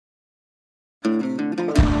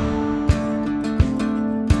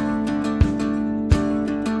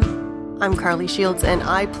I'm Carly Shields, and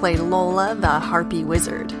I play Lola, the Harpy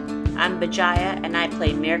Wizard. I'm Bajaya, and I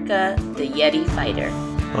play Mirka, the Yeti Fighter.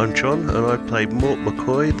 I'm John, and I play Mort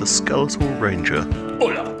McCoy, the Skeletal Ranger.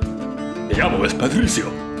 Hola, me llamo es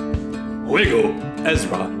Patricio. Juego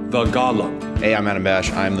Ezra, the Golem. Hey, I'm Adam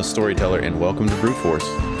Bash. I'm the storyteller, and welcome to Brute Force.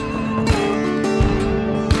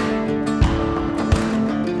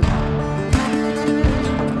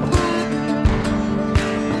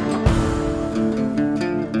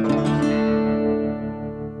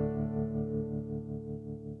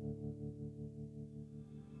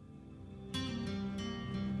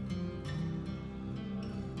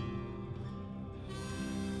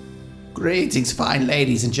 Greetings, fine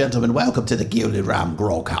ladies and gentlemen. Welcome to the Gilded Ram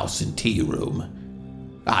Groghouse and Tea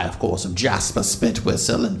Room. I, of course, am Jasper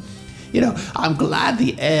Spitwhistle, and, I'm glad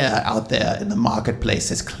the air out there in the marketplace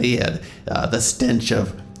has cleared. The stench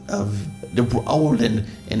of the old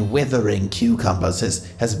and withering cucumbers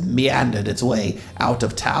has meandered its way out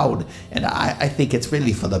of town, and I think it's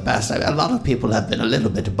really for the best. A lot of people have been a little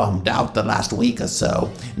bit bummed out the last week or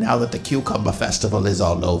so, now that the Cucumber Festival is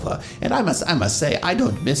all over, and I must say, I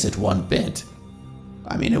don't miss it one bit.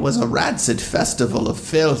 I mean, it was a rancid festival of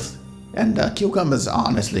filth, and cucumbers,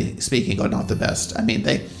 honestly speaking, are not the best. I mean,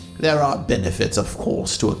 there are benefits, of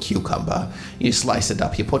course, to a cucumber. You slice it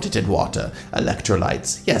up, you put it in water,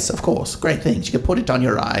 electrolytes. Yes, of course, great things. You can put it on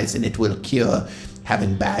your eyes and it will cure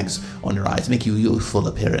having bags on your eyes, make you youthful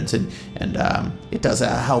appearance, and it does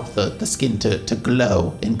help the skin to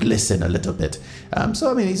glow and glisten a little bit.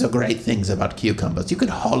 So, I mean, these are great things about cucumbers. You could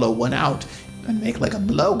hollow one out and make like a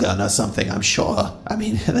blowgun or something, I'm sure. I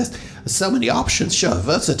mean, there's so many options. Sure,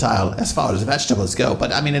 versatile as far as vegetables go,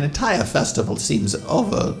 but I mean, an entire festival seems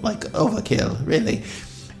overkill, really.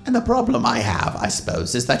 And the problem I have, I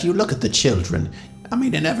suppose, is that you look at the children. I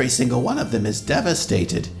mean, and every single one of them is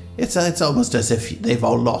devastated. It's almost as if they've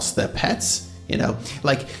all lost their pets.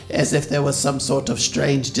 Like as if there was some sort of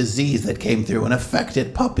strange disease that came through and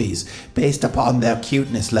affected puppies based upon their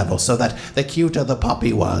cuteness level, so that the cuter the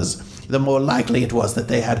puppy was, the more likely it was that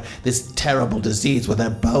they had this terrible disease where their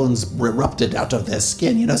bones erupted out of their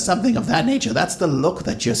skin, something of that nature. That's the look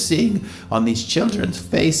that you're seeing on these children's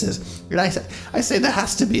faces. And I say there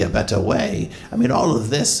has to be a better way. I mean, all of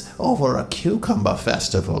this over a cucumber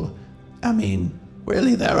festival. I mean,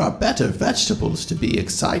 really, there are better vegetables to be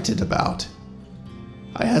excited about.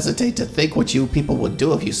 I hesitate to think what you people would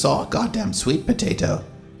do if you saw a goddamn sweet potato.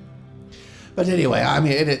 But anyway, I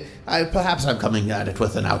mean, perhaps I'm coming at it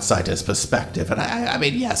with an outsider's perspective, and I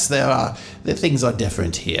mean, yes, the things are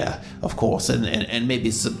different here, of course, and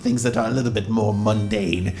maybe some things that are a little bit more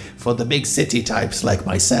mundane for the big city types like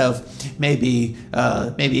myself. Maybe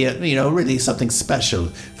really something special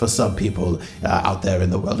for some people out there in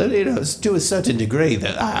the world. And, to a certain degree,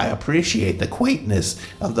 that I appreciate the quaintness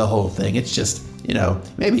of the whole thing. It's just,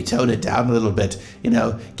 maybe tone it down a little bit.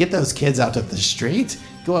 Get those kids out of the street.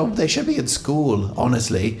 Well, they should be in school,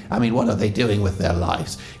 honestly. I mean, what are they doing with their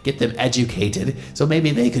lives? Get them educated, so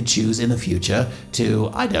maybe they could choose in the future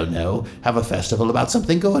to, I don't know, have a festival about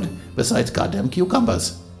something good, besides goddamn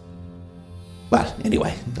cucumbers. Well,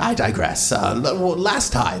 anyway, I digress.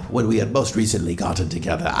 Last time, when we had most recently gotten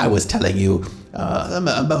together, I was telling you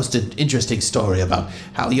a most interesting story about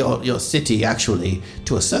how your city actually,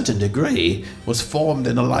 to a certain degree, was formed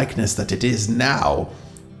in a likeness that it is now.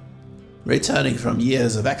 Returning from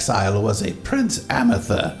years of exile was a Prince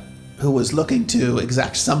Amethyr, who was looking to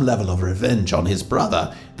exact some level of revenge on his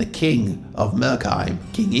brother, the King of Murkheim,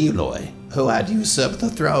 King Eloy, who had usurped the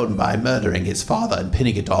throne by murdering his father and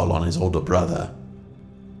pinning it all on his older brother.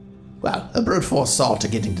 Well, the brute force saw to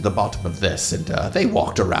getting to the bottom of this, and they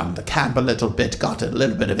walked around the camp a little bit, got a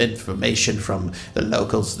little bit of information from the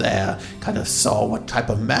locals there, kind of saw what type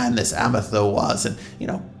of man this Amethyr was, and,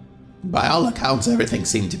 by all accounts, everything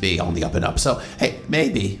seemed to be on the up and up. So, hey,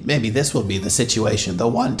 maybe this will be the situation, the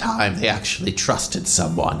one time they actually trusted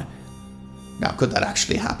someone. Now, could that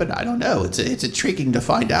actually happen? I don't know. It's intriguing to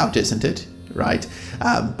find out, isn't it? Right?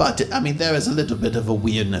 But, I mean, there is a little bit of a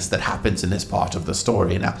weirdness that happens in this part of the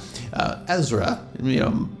story. Now, Ezra,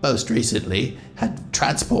 most recently, had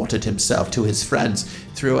transported himself to his friends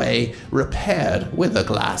through a repaired wither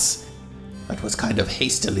glass that was kind of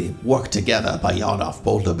hastily worked together by Yarnoff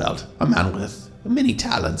Boulderbelt, a man with many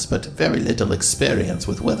talents but very little experience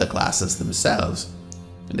with wither glasses themselves.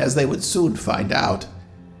 And as they would soon find out,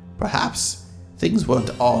 perhaps things weren't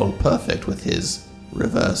all perfect with his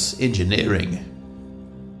reverse engineering.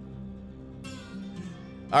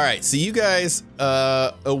 All right, so you guys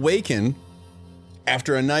awaken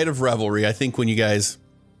after a night of revelry. I think when you guys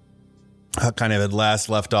kind of had last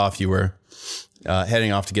left off, you were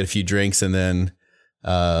heading off to get a few drinks, and then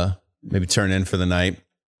maybe turn in for the night.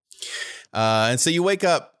 And so you wake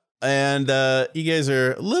up and you guys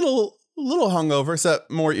are a little hungover. So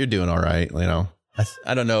Mort, you're doing all right. You know,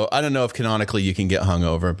 I don't know. I don't know if canonically you can get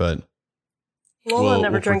hungover, but Lola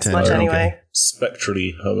never drinks much anyway. Okay.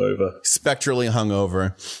 Spectrally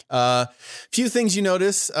hungover. Few things you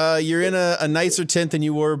notice. You're in a nicer tent than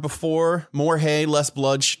you were before. More hay, less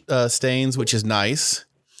blood stains, which is nice.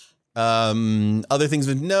 Other things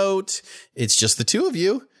of note, it's just the two of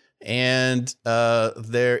you. And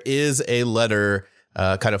there is a letter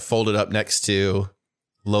kind of folded up next to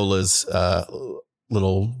Lola's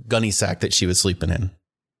little gunny sack that she was sleeping in.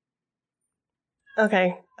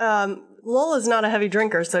 Okay. Lola's not a heavy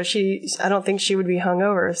drinker, so I don't think she would be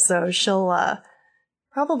hungover, so she'll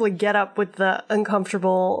probably get up with the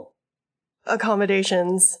uncomfortable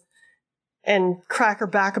accommodations and crack her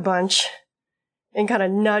back a bunch and kind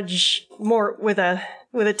of nudge Mort with a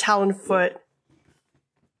talon foot.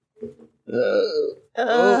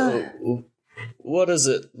 What is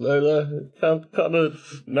it, Lola? Can't a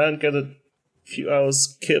man get a few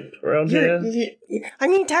hours kip around here? I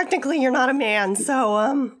mean, technically you're not a man,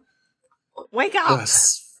 so, wake up!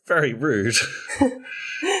 That's very rude. I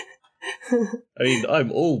mean,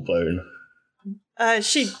 I'm all bone.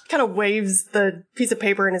 She kind of waves the piece of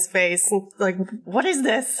paper in his face and like, what is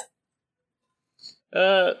this?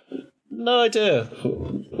 No idea.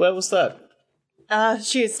 Where was that?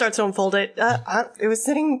 She starts to unfold it. It was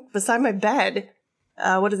sitting beside my bed.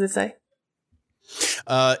 What does it say?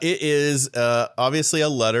 It is obviously a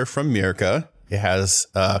letter from Mirka. It has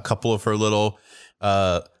a couple of her little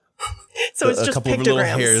so it's just pictograms.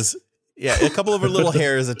 Hairs. Yeah, a couple of her little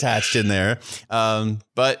hairs attached in there.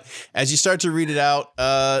 But as you start to read it out,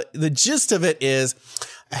 the gist of it is,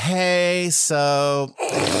 hey, so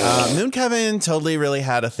Moonkevin totally really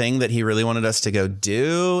had a thing that he really wanted us to go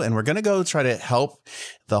do, and we're going to go try to help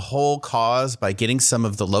the whole cause by getting some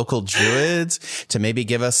of the local druids to maybe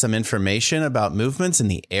give us some information about movements in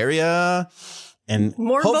the area. And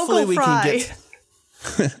more hopefully vocal fry. Can get...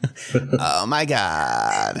 Oh my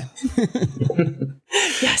God.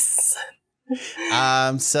 Yes.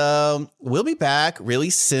 So we'll be back really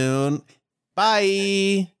soon.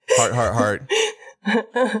 Bye. Heart, heart, heart.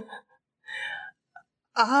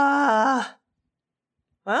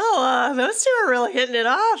 Well, those two are really hitting it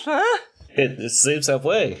off, huh? It seems that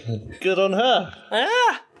way. Good on her.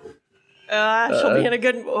 She'll be in a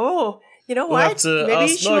good. Oh, you know We'll what? have to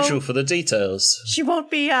Maybe ask Nigel for the details. She won't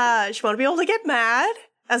be able to get mad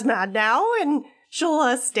now, and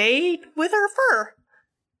she'll stay with her fur.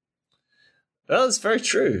 Well, that's very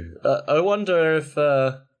true. I wonder if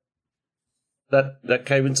that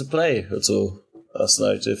came into play at all last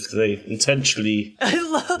night. If they intentionally.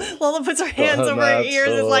 Lola puts her hands over her ears.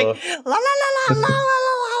 It's like la la la la la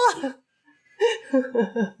la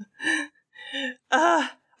la.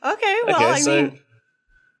 Okay. Well, I mean,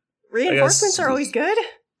 reinforcements are always good.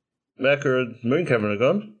 Mecca and Moonkevin are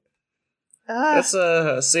gone. Let's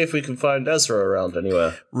see if we can find Ezra around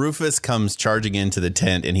anywhere. Rufus comes charging into the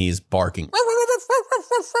tent and he's barking.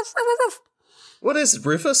 What is it,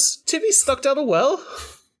 Rufus? Timmy stuck down a well?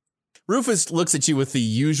 Rufus looks at you with the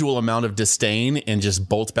usual amount of disdain and just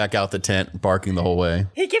bolts back out the tent, barking the whole way.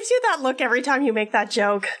 He gives you that look every time you make that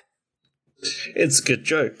joke. It's a good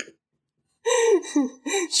joke.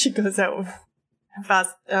 She goes out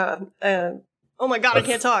fast. Oh my God, I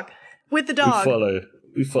can't talk. With the dog.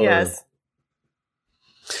 We follow. Yes.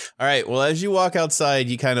 All right. Well, as you walk outside,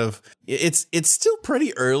 you kind of it's still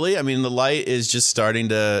pretty early. I mean, the light is just starting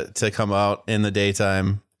to come out in the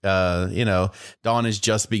daytime. Dawn has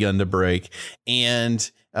just begun to break,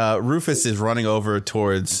 and Rufus is running over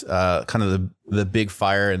towards kind of the big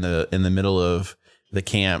fire in the middle of the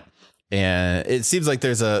camp, and it seems like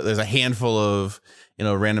there's a handful of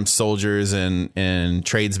random soldiers and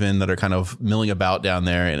tradesmen that are kind of milling about down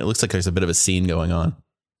there, and it looks like there's a bit of a scene going on.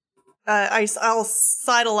 I'll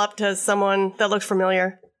sidle up to someone that looks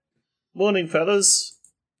familiar. Morning, fellas.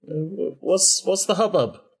 What's the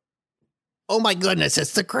hubbub? Oh my goodness,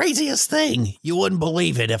 it's the craziest thing. You wouldn't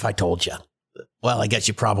believe it if I told you. Well, I guess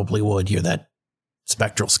you probably would. You're that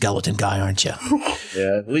spectral skeleton guy, aren't you?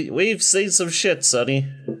 Yeah, we've seen some shit,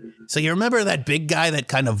 Sonny. So you remember that big guy that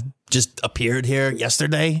kind of just appeared here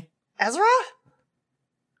yesterday? Ezra?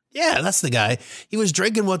 Yeah, that's the guy. He was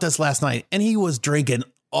drinking with us last night, and he was drinking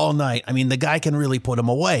all night. I mean, the guy can really put him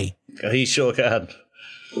away. He sure can.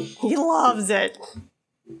 He loves it.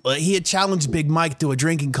 Well, he had challenged Big Mike to a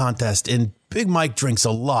drinking contest, and Big Mike drinks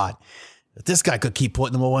a lot. But this guy could keep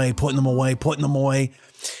putting them away.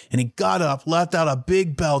 And he got up, left out a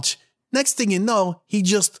big belch. Next thing you know, he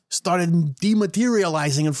just started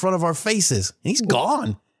dematerializing in front of our faces. And he's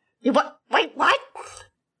gone. What? Wait, what?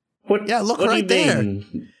 What? Yeah, look what right do you there.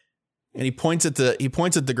 mean? And he points at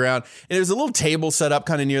the ground. And there's a little table set up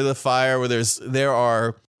kind of near the fire where there's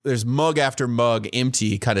mug after mug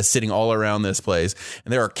empty, kind of sitting all around this place.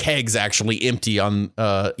 And there are kegs actually empty on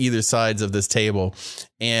either sides of this table.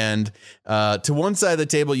 And to one side of the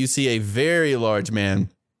table, you see a very large man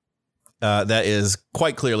that is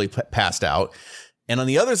quite clearly passed out. And on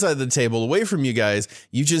the other side of the table, away from you guys,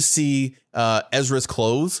 you just see Ezra's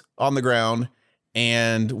clothes on the ground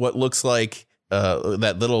and what looks like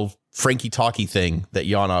that little Frankie Talkie thing that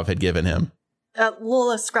Yanov had given him.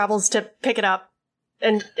 Lola scrabbles to pick it up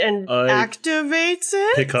and activates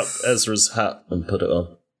it. Pick up Ezra's hat and put it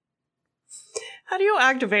on. How do you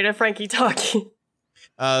activate a Frankie Talkie?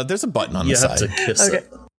 There's a button on You the have side. to kiss it.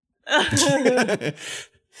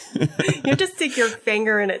 You have to stick your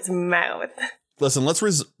finger in its mouth. Listen, let's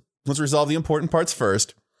resolve the important parts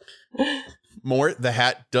first. Mort, the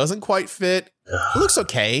hat doesn't quite fit. It looks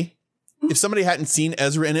okay. If somebody hadn't seen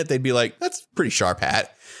Ezra in it, they'd be like, that's a pretty sharp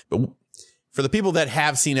hat. But for the people that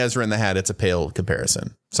have seen Ezra in the hat, it's a pale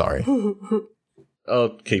comparison. Sorry.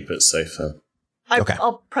 I'll keep it safe then. Okay.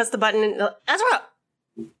 I'll press the button and Ezra!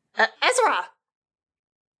 Ezra!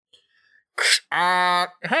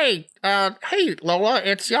 Hey, Lola,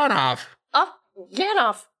 it's Yanov. Oh,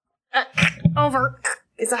 Yanov. Over.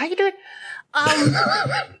 Is that how you do it?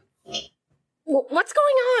 What's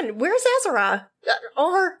going on? Where's Ezra?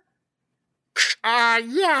 Over.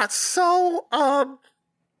 Yeah, so,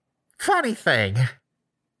 funny thing.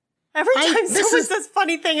 Every time someone says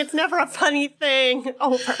funny thing, it's never a funny thing.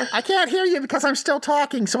 Over. I can't hear you because I'm still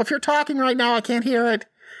talking, so if you're talking right now, I can't hear it.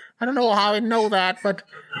 I don't know how I know that, but,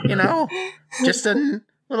 just a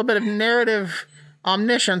little bit of narrative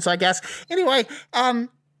omniscience, I guess. Anyway,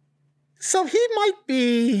 so he might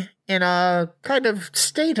be in a kind of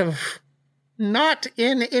state of not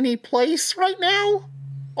in any place right now.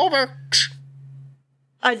 Over.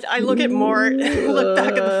 I look at Mort, look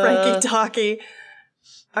back at the Frankie Talkie.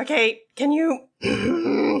 Okay, can you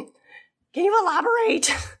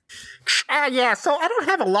elaborate? Yeah, so I don't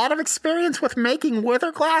have a lot of experience with making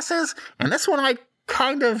wither glasses, and this one I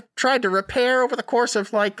kind of tried to repair over the course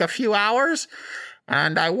of like a few hours,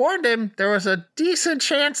 and I warned him there was a decent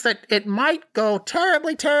chance that it might go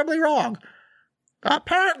terribly, terribly wrong.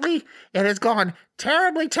 Apparently, it has gone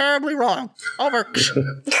terribly, terribly wrong. Over. How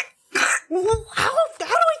do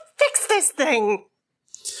we fix this thing?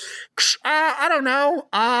 I don't know.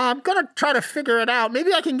 I'm gonna try to figure it out.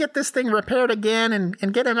 Maybe I can get this thing repaired again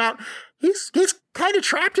and get him out. He's kind of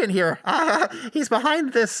trapped in here. He's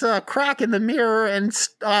behind this crack in the mirror and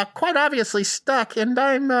quite obviously stuck. And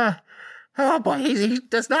I'm, oh boy, he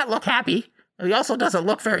does not look happy. He also doesn't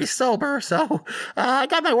look very sober. So I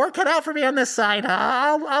got my work cut out for me on this side.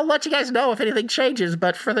 I'll let you guys know if anything changes.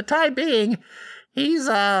 But for the time being, he's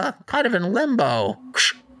kind of in limbo.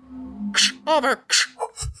 Over.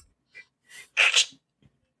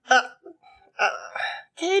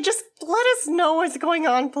 Okay, just let us know what's going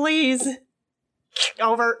on, please.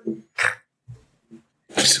 Over.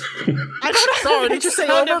 I don't know. Sorry, did you say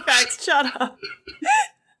over? Effects. Shut up.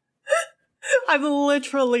 I'm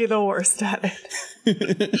literally the worst at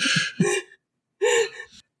it.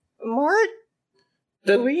 Mort,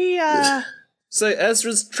 So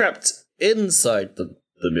Ezra's trapped inside the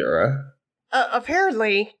mirror.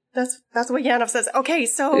 Apparently, that's what Yanov says. Okay,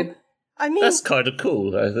 so I mean, that's kind of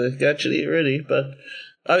cool, I think, actually, really. But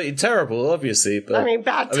I mean, terrible, obviously. But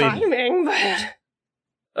bad timing.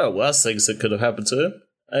 But worse things that could have happened to him.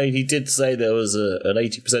 I mean, he did say there was an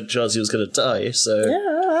 80% chance he was going to die. So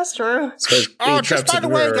yeah, that's true. Just by the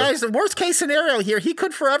way, guys, the worst case scenario here, he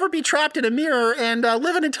could forever be trapped in a mirror and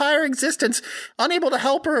live an entire existence, unable to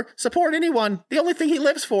help or support anyone. The only thing he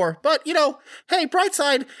lives for. But, hey, bright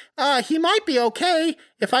side, he might be okay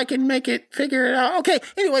if I can figure it out. Okay,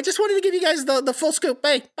 anyway, just wanted to give you guys the full scoop.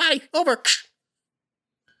 Hey, bye, over.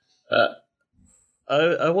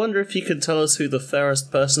 I wonder if you can tell us who the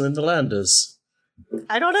fairest person in the land is.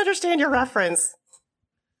 I don't understand your reference.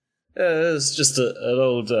 It's just an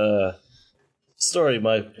old story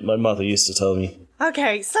my mother used to tell me.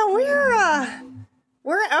 Okay, so we're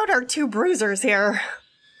out our two bruisers here.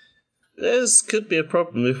 This could be a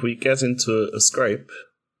problem if we get into a scrape.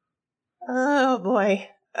 Oh boy.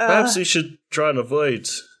 Perhaps we should try and avoid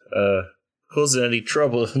causing any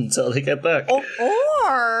trouble until they get back.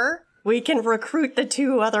 Or we can recruit the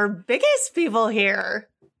two other biggest people here.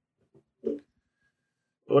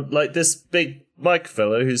 What, like this big Mike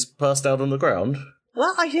fellow who's passed out on the ground?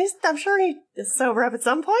 Well, I'm sure he is sober up at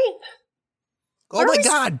some point. Oh my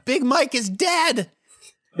God, Big Mike is dead!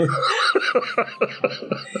 Gosh,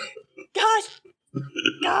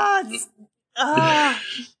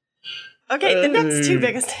 Okay, the next two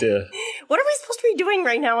biggest. Dear. What are we supposed to be doing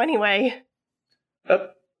right now, anyway?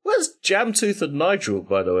 Where's Jamtooth and Nigel,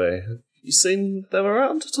 by the way? Have you seen them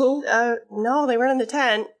around at all? No, they weren't in the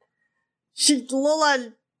tent.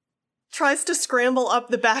 Lola tries to scramble up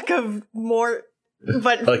the back of Mort,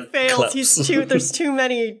 but Like fails. claps. There's too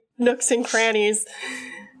many nooks and crannies.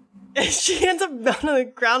 And she ends up on the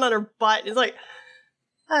ground on her butt. It's like,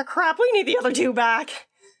 crap, we need the other two back.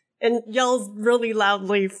 And yells really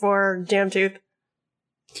loudly for Jamtooth.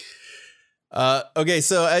 Okay,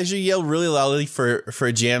 so as you yell really loudly for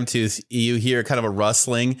Jamtooth, you hear kind of a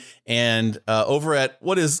rustling, and over at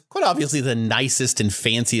what is quite obviously the nicest and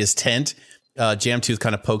fanciest tent, Jamtooth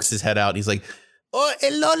kind of pokes his head out, and he's like, "Oh,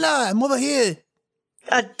 hey Lola, I'm over here."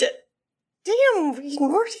 Damn,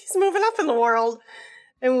 Morty's moving up in the world.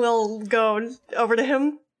 And we'll go over to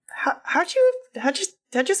him. How'd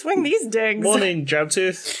you swing these digs? Morning,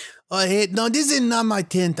 Jamtooth. Oh, hey, no, this is not my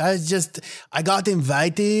tent. I got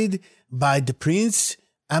invited by the prince,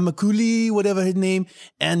 Amakuli, whatever his name,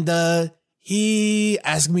 and he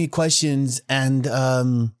asked me questions, and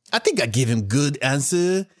I think I gave him good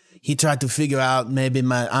answer. He tried to figure out maybe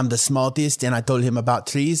I'm the smartest, and I told him about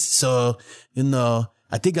trees. So,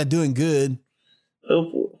 I think I'm doing good.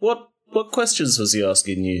 What questions was he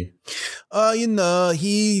asking you?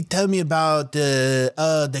 He told me about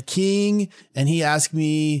the king, and he asked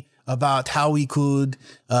me about how we could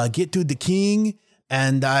get to the king,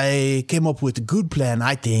 and I came up with a good plan,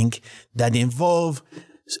 I think, that involved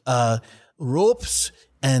ropes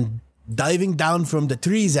and diving down from the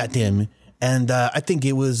trees at him, and I think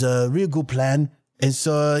it was a real good plan. And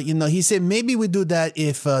so, he said maybe we do that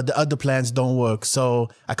if the other plans don't work. So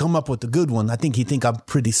I come up with a good one. I think he think I'm a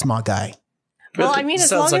pretty smart guy. Well, I mean,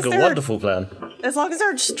 sounds like a wonderful plan. As long as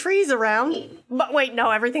there's trees around. But wait,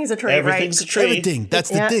 no, everything's a tree, Everything's right? a tree. Everything. That's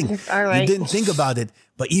the thing. All right. You didn't think about it,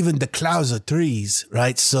 but even the clouds are trees,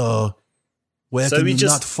 right? So where So can we you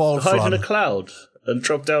just not fall hide from? in a cloud and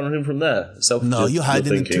drop down on him from there. No, you hide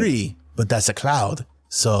in a thinking. tree, but that's a cloud.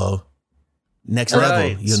 So next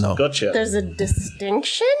Right. level, Gotcha. There's a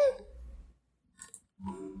distinction?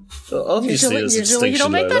 Well, obviously, there's a Usually you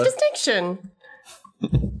don't make that Lola. distinction.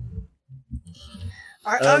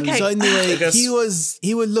 Okay. So anyway, I guess- he was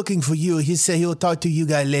looking for you. He said he'll talk to you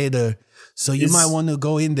guys later. So you might want to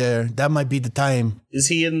go in there. That might be the time. Is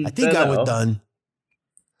he in I think there I was now? done.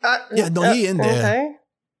 Yeah, no, he in there. Okay.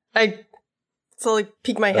 I slowly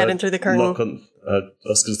peek my head in through the curtain. Knock on, I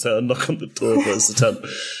was going to say, I knock on the door, but it's the tent.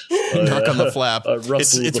 knock on the flap. I It's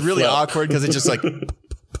rustle the really flap. awkward because it's just like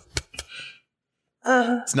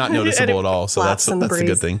it's not noticeable at all. So that's flaps in the a good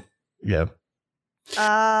breeze. thing. Yeah.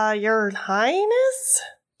 Your Highness?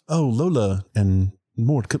 Oh, Lola and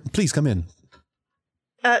Mort, please come in.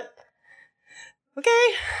 Okay.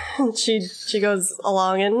 And she goes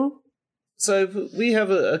along and So we have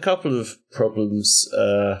a couple of problems,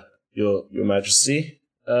 Your Majesty.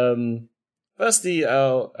 Firstly,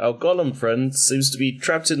 our golem friend seems to be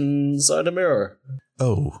trapped inside a mirror.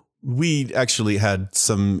 Oh, we actually had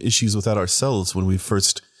some issues with that ourselves when we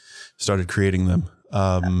first started creating them.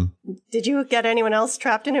 did you get anyone else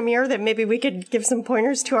trapped in a mirror that maybe we could give some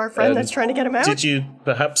pointers to our friend that's trying to get him out? Did you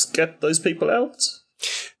perhaps get those people out?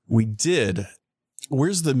 We did.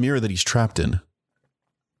 Where's the mirror that he's trapped in?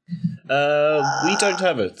 We don't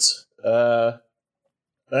have it.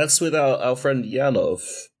 That's with our friend Yanov.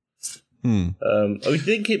 I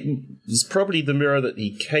think it was probably the mirror that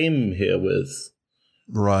he came here with.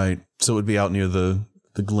 Right. So it would be out near the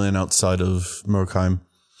glen outside of Murkheim.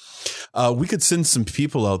 We could send some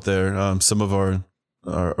people out there. Some of our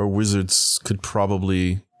wizards could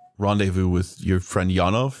probably rendezvous with your friend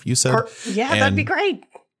Yanov, you said? That'd be great.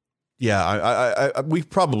 Yeah, I we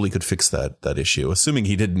probably could fix that issue, assuming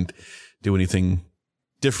he didn't do anything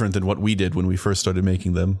different than what we did when we first started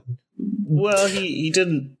making them. Well, he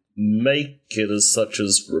didn't make it as such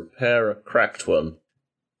as repair a cracked one.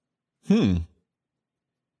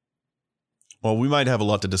 Well, we might have a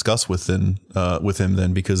lot to discuss with him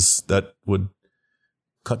then, because that would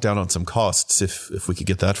cut down on some costs if we could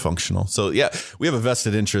get that functional. So yeah, we have a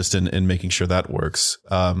vested interest in making sure that works.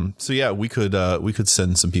 So yeah, we could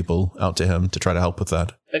send some people out to him to try to help with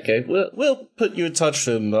that. Okay, we'll put you in touch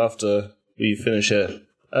with him after we finish it.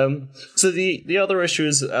 So the other issue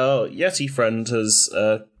is our Yeti friend has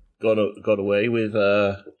got away with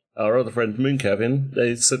our other friend Moonkevin.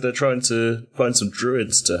 They said they're trying to find some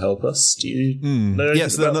druids to help us. Do you know anything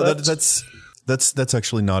Yes, about that? That's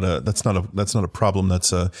actually not a problem.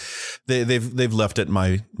 That's they've left at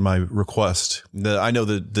my request. I know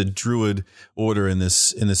the druid order in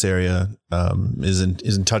this area is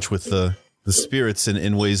in touch with the spirits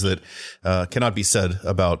in ways that cannot be said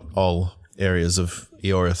about all areas of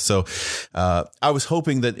Eorith. So I was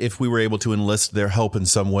hoping that if we were able to enlist their help in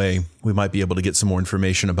some way, we might be able to get some more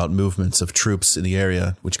information about movements of troops in the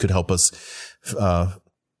area, which could help us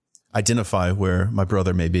identify where my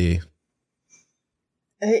brother may be.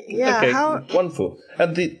 Yeah. Okay, How? wonderful.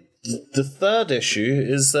 And the third issue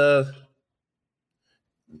is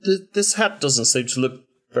this hat doesn't seem to look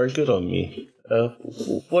very good on me.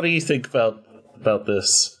 What do you think about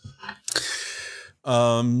this?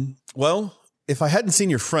 Well, if I hadn't seen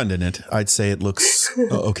your friend in it, I'd say it looks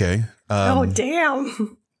okay. Oh,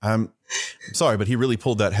 damn. I'm sorry, but he really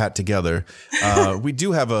pulled that hat together. We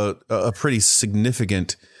do have a pretty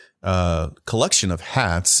significant collection of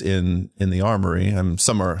hats in the armory.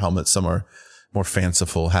 Some are helmets, some are more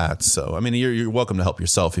fanciful hats. So, I mean, you're welcome to help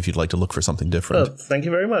yourself if you'd like to look for something different. Thank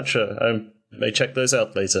you very much. I may check those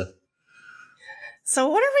out later. So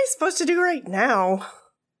what are we supposed to do right now?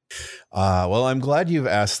 Well, I'm glad you've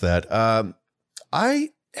asked that. I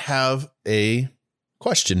have a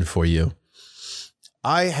question for you.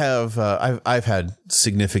 I've had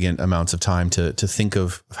significant amounts of time to think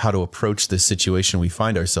of how to approach this situation we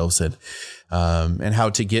find ourselves in, and how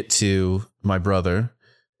to get to my brother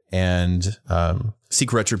and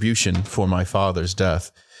seek retribution for my father's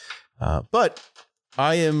death. But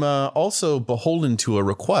I am also beholden to a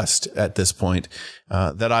request at this point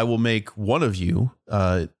that I will make one of you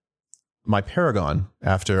my paragon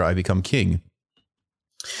after I become king.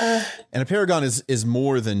 And a paragon is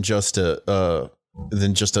more than just a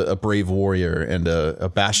brave warrior and a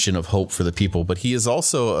bastion of hope for the people, but he is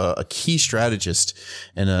also a key strategist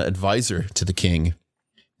and an advisor to the king.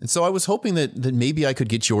 And so I was hoping that maybe I could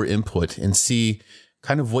get your input and see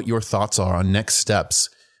kind of what your thoughts are on next steps.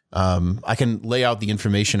 I can lay out the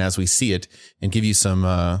information as we see it and give you some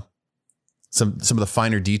of the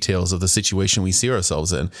finer details of the situation we see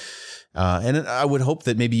ourselves in. And I would hope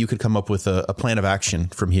that maybe you could come up with a plan of action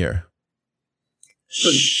from here.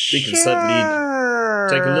 We can certainly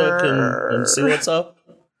take a look and see what's up.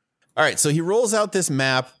 All right, so he rolls out this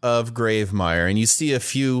map of Gravemire, and you see a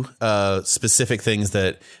few specific things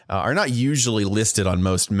that are not usually listed on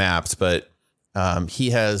most maps, but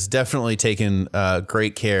he has definitely taken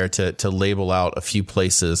great care to label out a few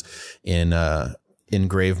places in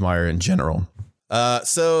Gravemire in general.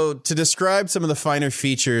 So to describe some of the finer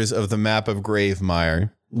features of the map of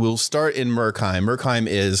Gravemire, we'll start in Murkheim. Murkheim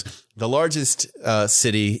is the largest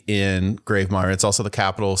city in Gravemire. It's also the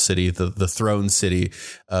capital city, the throne city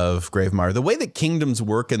of Gravemire. The way that kingdoms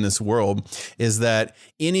work in this world is that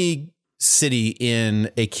any city in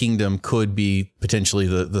a kingdom could be potentially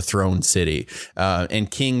the throne city. And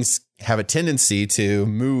kings have a tendency to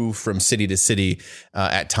move from city to city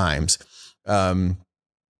at times.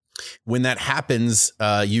 When that happens,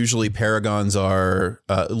 usually paragons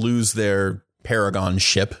lose their paragon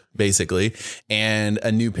ship, basically, and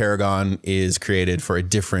a new paragon is created for a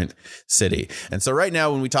different city. And so right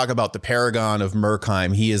now, when we talk about the paragon of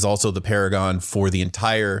Murkheim, he is also the paragon for the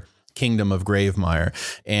entire kingdom of Gravemire.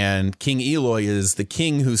 And King Eloy is the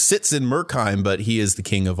king who sits in Murkheim, but he is the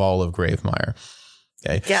king of all of Gravemire.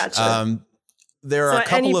 Okay. Gotcha. There are a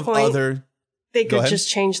couple of other... They could just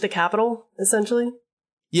change the capital, essentially?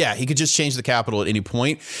 Yeah, he could just change the capital at any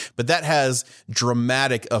point, but that has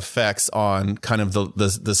dramatic effects on kind of the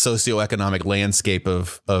socioeconomic landscape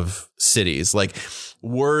of cities. Like,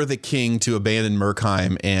 were the king to abandon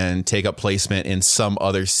Murkheim and take up placement in some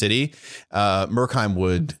other city, Murkheim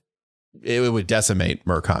would decimate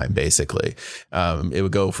Murkheim, basically. It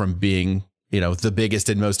would go from being, the biggest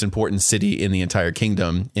and most important city in the entire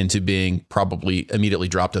kingdom into being probably immediately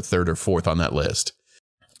dropped to third or fourth on that list.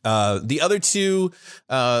 The other two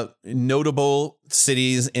notable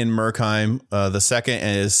cities in Murkheim, the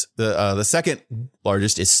second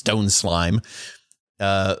largest is Stone Slime,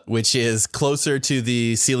 which is closer to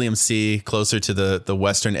the Celium Sea, closer to the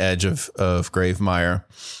western edge of Gravemire.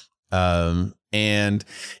 And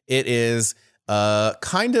it is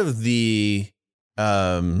kind of the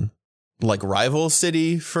like rival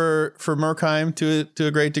city for Murkheim to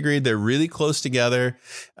a great degree. They're really close together.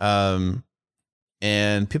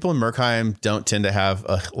 And people in Murkheim don't tend to have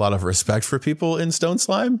a lot of respect for people in Stone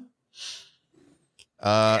Slime.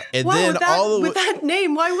 With that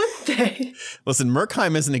name, why wouldn't they? Listen,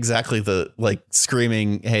 Murkheim isn't exactly the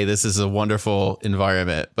screaming, "Hey, this is a wonderful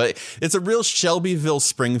environment," but it's a real Shelbyville,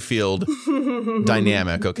 Springfield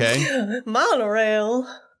dynamic. Okay, monorail.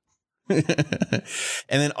 And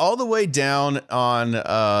then all the way down on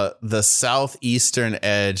the southeastern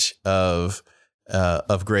edge of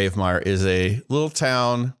Gravemire is a little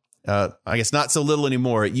town I guess not so little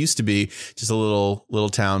anymore. It used to be just a little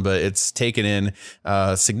town, but it's taken in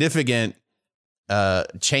significant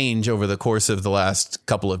change over the course of the last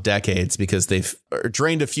couple of decades because they've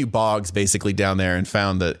drained a few bogs basically down there and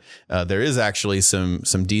found that there is actually some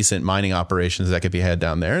decent mining operations that could be had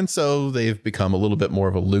down there. And so they've become a little bit more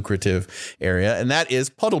of a lucrative area. And that is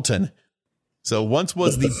Puddleton. So once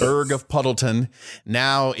was the burg of Puddleton.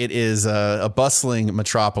 Now it is a bustling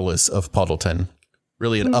metropolis of Puddleton.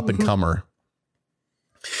 Really an up and comer.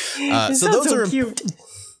 So those are cute.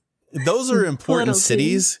 Those are important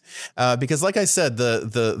cities because, like I said,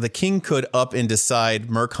 the king could up and decide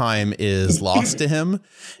Murkheim is lost to him,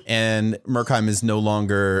 and Murkheim is no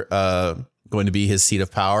longer going to be his seat of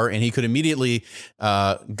power, and he could immediately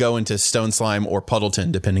go into Stone Slime or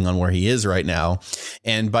Puddleton, depending on where he is right now.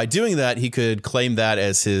 And by doing that, he could claim that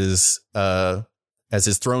as his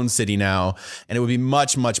throne city now, and it would be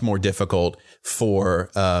much more difficult for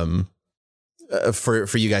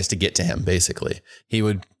you guys to get to him. Basically, he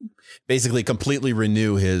would basically completely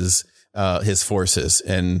renew his forces,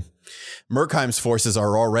 and Murkheim's forces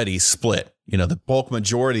are already split. You know, the bulk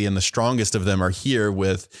majority and the strongest of them are here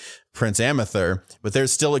with Prince Amethyr, but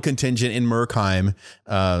there's still a contingent in Murkheim.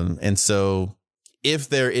 And so if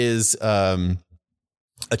there is a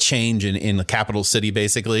change in the capital city,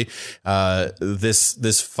 basically,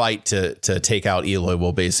 this fight to take out Eloy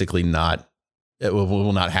will basically not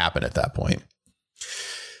happen at that point.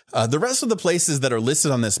 The rest of the places that are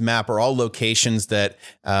listed on this map are all locations that,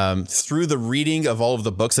 through the reading of all of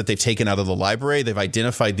the books that they've taken out of the library, they've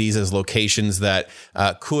identified these as locations that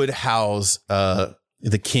could house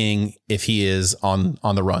the king if he is on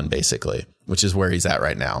the run, basically, which is where he's at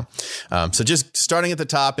right now. So just starting at the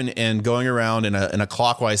top and going around in a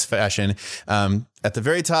clockwise fashion. At the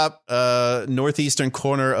very top, northeastern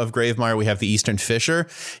corner of Gravemire, we have the Eastern Fissure.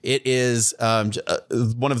 It is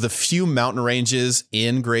one of the few mountain ranges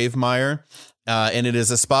in Gravemire. And it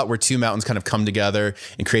is a spot where two mountains kind of come together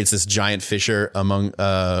and creates this giant fissure among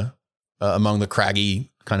the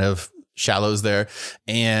craggy kind of shallows there.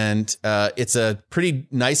 And it's a pretty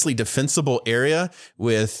nicely defensible area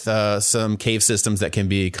with some cave systems that can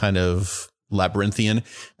be kind of labyrinthian.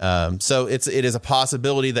 So it is a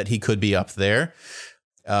possibility that he could be up there.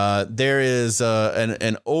 There is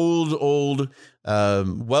an old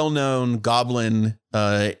well-known goblin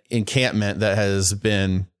encampment that has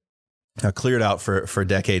been cleared out for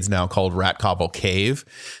decades now, called Ratcobble Cave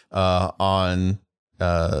on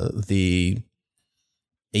the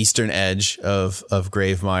eastern edge of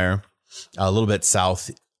Gravemire, a little bit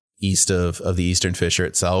southeast of the Eastern Fissure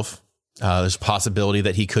itself. There's a possibility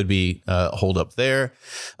that he could be holed up there.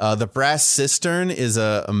 The Brass Cistern is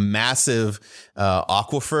a massive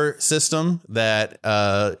aquifer system that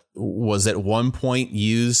was at one point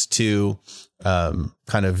used to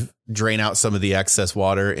kind of drain out some of the excess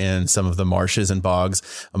water in some of the marshes and bogs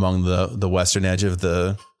along the western edge of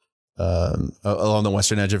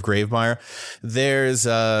Gravemire. There's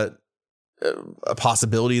a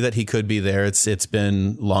possibility that he could be there. It's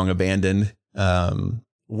been long abandoned.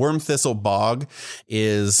 Wormthistle Bog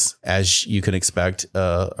is, as you can expect,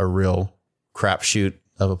 a real crapshoot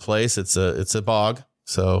of a place. It's a bog,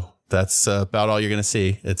 so that's about all you're going to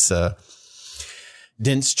see. It's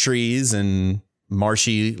dense trees and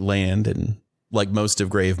marshy land, and like most of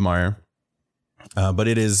Gravemire. But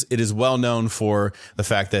it is well known for the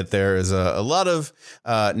fact that there is a lot of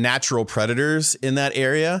natural predators in that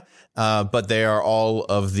area, but they are all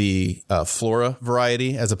of the flora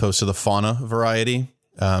variety as opposed to the fauna variety.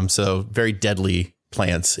 So very deadly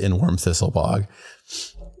plants in Wormthistle Bog.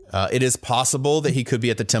 It is possible that he could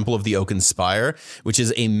be at the Temple of the Oaken Spire, which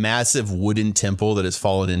is a massive wooden temple that has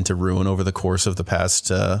fallen into ruin over the course of the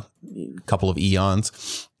past couple of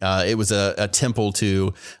eons. It was a temple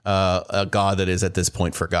to a god that is at this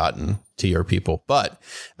point forgotten to your people, but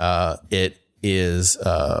it is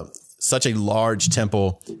such a large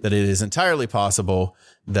temple that it is entirely possible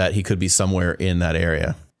that he could be somewhere in that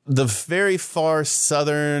area. The very far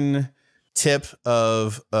southern tip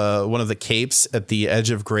of one of the capes at the edge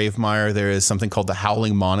of Gravemire, there is something called the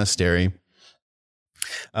Howling Monastery.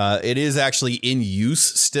 It is actually in use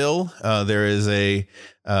still. There is a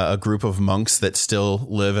group of monks that still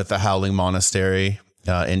live at the Howling Monastery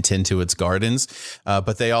and tend to its gardens,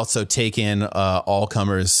 but they also take in all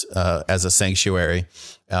comers as a sanctuary.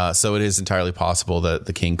 So it is entirely possible that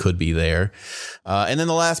the king could be there. And then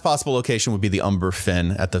the last possible location would be the Umber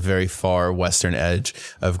Fen at the very far western edge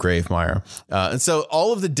of Gravemire. And so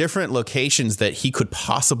all of the different locations that he could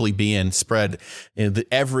possibly be in spread in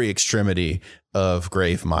every extremity of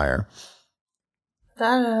Gravemire.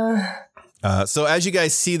 So as you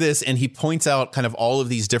guys see this, and he points out kind of all of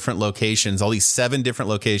these different locations, all these 7 different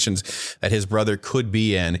locations that his brother could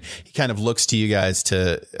be in, he kind of looks to you guys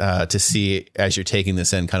to see, as you're taking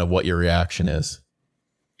this in, kind of what your reaction is.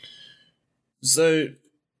 So,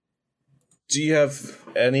 do you have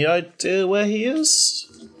any idea where he is?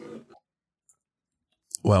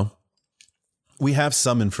 Well, we have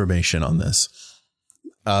some information on this.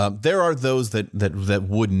 There are those that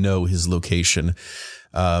would know his location.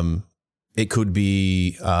 It could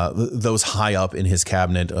be those high up in his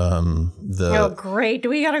cabinet. Oh, great. Do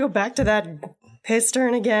we got to go back to that piss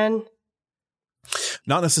turn again?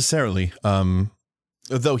 Not necessarily.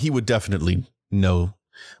 Though he would definitely know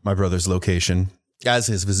my brother's location, as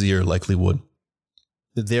his vizier likely would.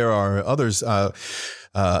 There are others,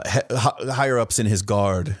 higher ups in his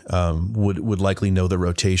guard, would likely know the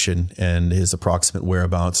rotation and his approximate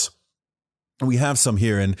whereabouts. We have some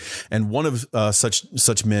here, and one of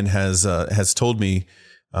such men has told me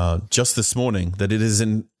just this morning that it is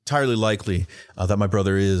entirely likely that my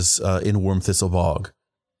brother is in Wormthistle Bog.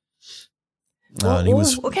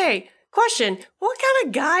 Okay, question: what kind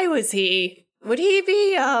of guy was he? Would he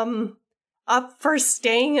be up for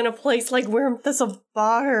staying in a place like Wormthistle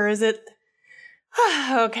Bog, or is it?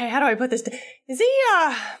 Okay, how do I put this? Is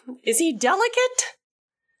he delicate?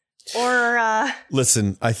 Or,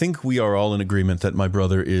 Listen, I think we are all in agreement that my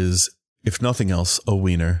brother is, if nothing else, a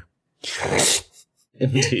wiener.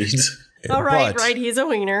 Indeed. Oh, right, he's a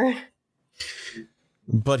wiener.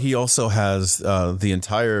 But he also has the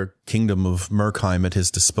entire kingdom of Merkheim at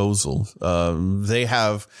his disposal. They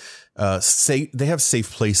have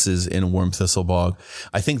safe places in Wormthistle Bog.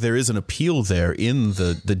 I think there is an appeal there in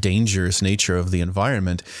the dangerous nature of the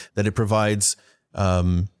environment, that it provides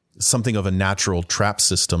something of a natural trap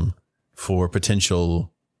system for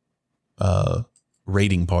potential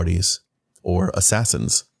raiding parties or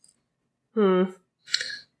assassons.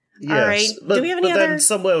 Yes, all right. Do we have any other? other? Then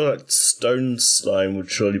somewhere like Stone Slime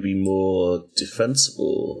would surely be more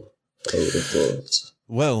defensible, I would have thought.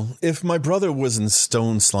 Well, if my brother was in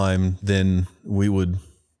Stone Slime, then we would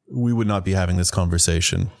not be having this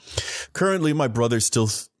conversation. Currently, my brother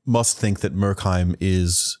still must think that Merkheim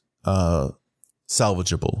is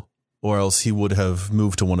salvageable, or else he would have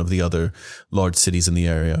moved to one of the other large cities in the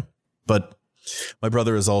area. But my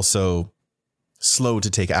brother is also slow to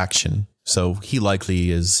take action, so he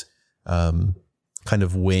likely is kind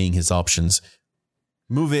of weighing his options.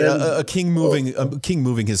 A king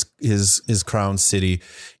moving his crown city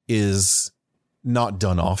is not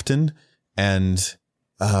done often, and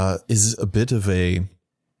is a bit of a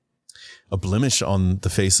blemish on the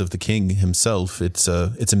face of the king himself. It's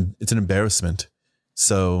an embarrassment.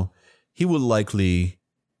 So he will likely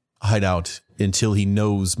hide out until he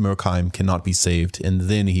knows Merkheim cannot be saved, and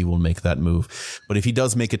then he will make that move. But if he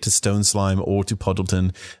does make it to Stone Slime or to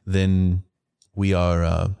Puddleton, then we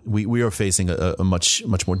are facing a much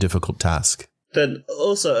more difficult task. Then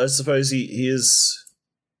also, I suppose he is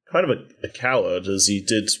kind of a coward, as he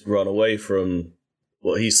did run away from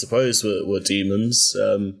what he supposed were demons.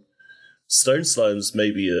 Stone Slime's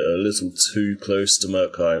maybe a little too close to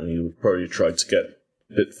Merkheim. He would probably try to get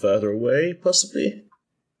a bit further away, possibly.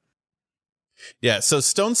 Yeah, so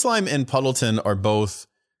Stone Slime and Puddleton are both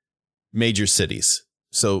major cities.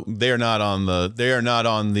 So they are not on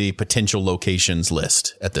the potential locations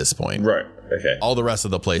list at this point. Right. Okay. All the rest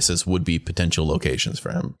of the places would be potential locations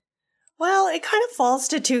for him. Well, it kind of falls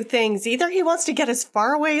to two things. Either he wants to get as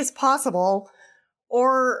far away as possible,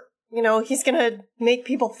 or, he's going to make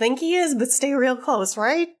people think he is, but stay real close,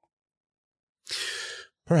 right?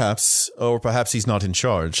 Perhaps, or perhaps he's not in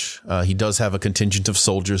charge. He does have a contingent of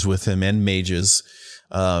soldiers with him and mages.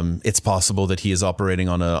 It's possible that he is operating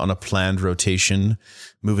on a planned rotation,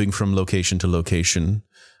 moving from location to location.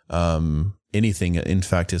 Anything, in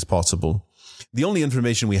fact, is possible. The only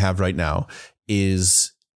information we have right now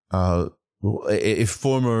is a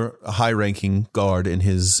former high-ranking guard in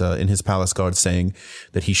his palace guard saying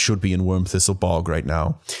that he should be in Wormthistle Bog right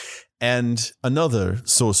now. And another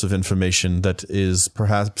source of information that is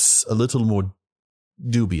perhaps a little more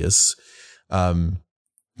dubious,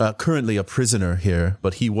 currently a prisoner here,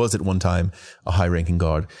 but he was at one time a high-ranking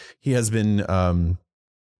guard. He has been,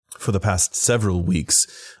 for the past several weeks,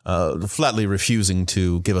 flatly refusing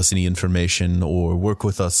to give us any information or work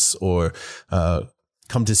with us or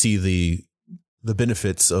come to see the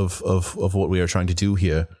benefits of what we are trying to do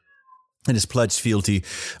here. And has pledged fealty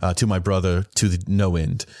to my brother to no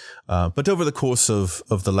end. But over the course of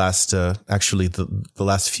the last, the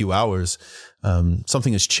last few hours,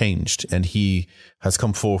 something has changed, and he has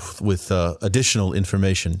come forth with additional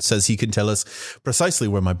information. Says he can tell us precisely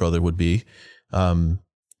where my brother would be.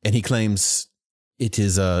 And he claims it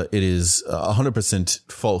is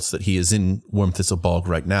 100% false that he is in Wormthistle Bog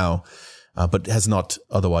right now, but has not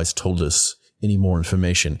otherwise told us any more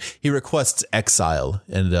information. He requests exile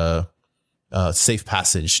and safe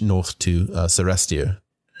passage north to Celestia.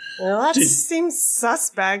 Well, that seems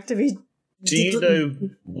suspect to be. Do you know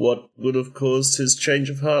what would have caused his change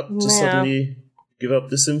of heart to suddenly give up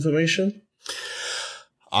this information?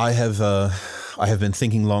 I have been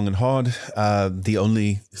thinking long and hard. The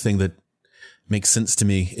only thing that makes sense to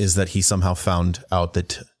me is that he somehow found out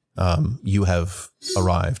that you have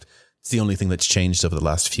arrived. It's the only thing that's changed over the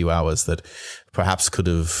last few hours that perhaps could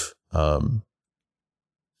have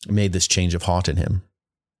made this change of heart in him.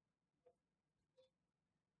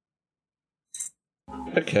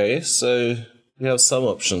 Okay, so we have some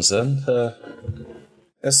options then.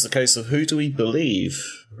 That's the case of who do we believe,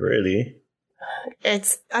 really?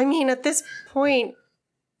 I mean, at this point,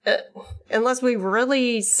 unless we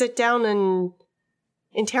really sit down and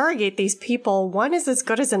interrogate these people, one is as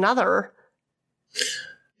good as another.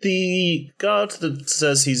 The guard that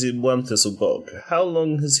says he's in Wormthistle Bog, how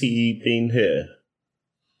long has he been here?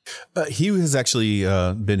 He has actually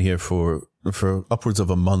been here for upwards of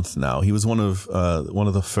a month now. He was one of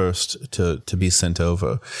the first to be sent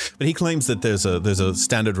over, but he claims that there's a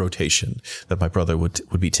standard rotation that my brother would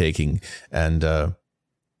be taking, and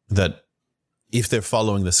that if they're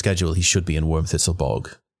following the schedule, he should be in Wormthistle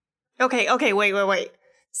Bog. Okay, wait.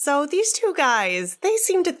 So these two guys, they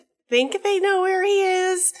seem to think they know where he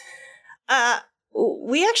is.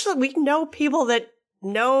 We know people that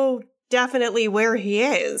know definitely where he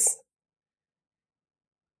is.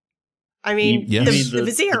 I mean, the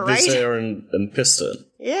Vizier, right? The Vizier and Piston.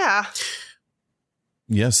 Yeah.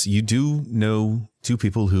 Yes, you do know two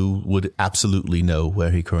people who would absolutely know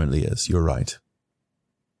where he currently is. You're right.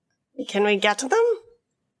 Can we get to them?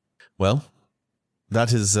 Well,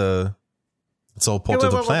 that is it's all part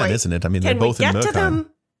of the plan, isn't it? I mean, they're both in Murkheim. Can we get to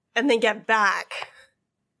them and then get back?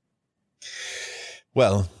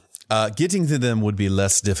 Well, getting to them would be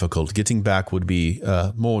less difficult. Getting back would be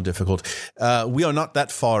more difficult. We are not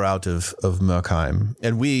that far out of Murkheim,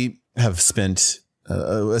 and we have spent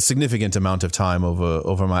a significant amount of time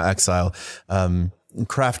over my exile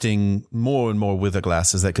crafting more and more wither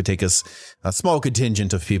glasses that could take us a small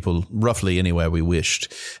contingent of people roughly anywhere we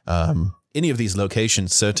wished. Any of these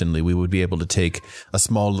locations, certainly, we would be able to take a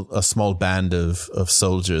small band of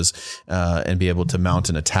soldiers and be able to mount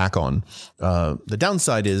an attack on. The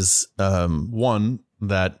downside is one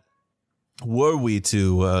that were we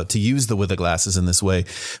to use the wither glasses in this way,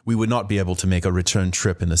 we would not be able to make a return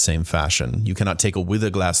trip in the same fashion. You cannot take a wither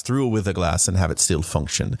glass through a wither glass and have it still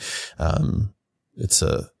function.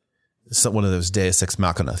 It's one of those Deus Ex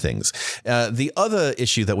Machina things. The other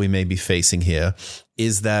issue that we may be facing here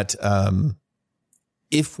is that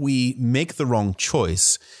if we make the wrong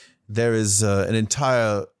choice, there is an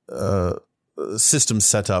entire system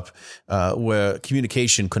set up where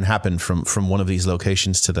communication can happen from one of these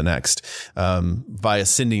locations to the next. Via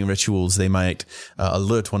sending rituals, they might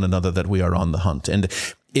alert one another that we are on the hunt. And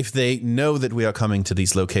if they know that we are coming to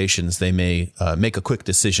these locations, they may make a quick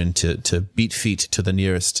decision to beat feet to the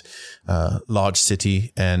nearest large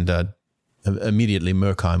city, and immediately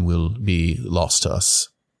Murkheim will be lost to us.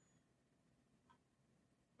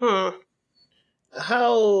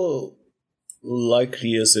 How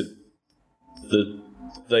likely is it that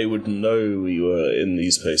they would know we were in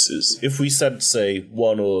these places? If we sent, say,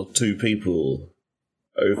 1 or 2 people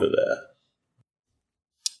over there.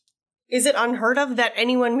 Is it unheard of that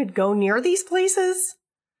anyone would go near these places?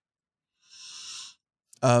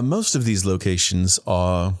 Most of these locations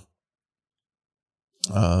are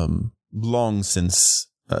long since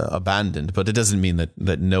abandoned, but it doesn't mean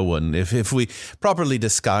that no one, if we properly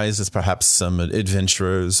disguise as perhaps some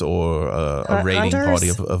adventurers or a raiding party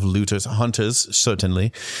of looters, hunters,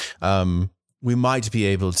 certainly, we might be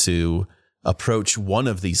able to approach one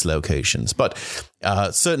of these locations, but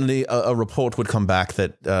certainly a report would come back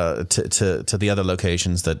that to the other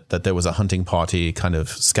locations that there was a hunting party kind of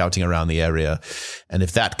scouting around the area, and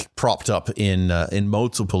if that propped up in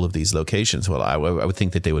multiple of these locations, well, I would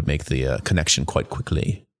think that they would make the connection quite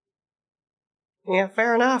quickly. Yeah,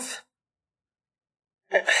 fair enough.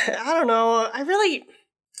 I don't know.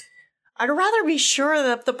 I'd rather be sure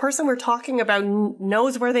that the person we're talking about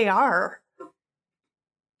knows where they are.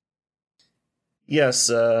 Yes,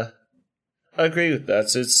 I agree with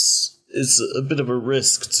that. It's a bit of a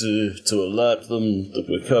risk to alert them that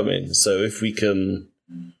we're coming. So if we can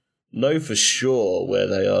know for sure where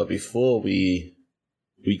they are before we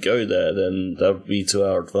go there, then that would be to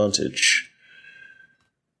our advantage.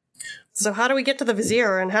 So how do we get to the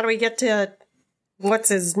Vizier, and how do we get to What's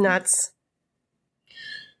his nuts?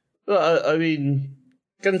 Well, I mean,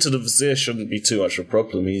 getting to the Vizier shouldn't be too much of a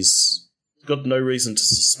problem. He's got no reason to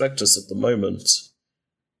suspect us at the moment.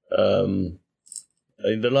 I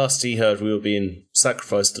mean, the last he heard, we were being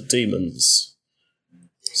sacrificed to demons.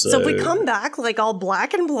 So if we come back like all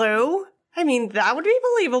black and blue, I mean, that would be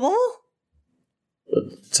believable.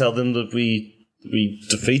 Tell them that we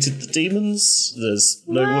defeated the demons? There's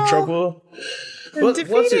no more trouble?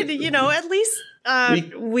 Defeated, at least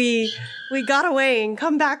we got away and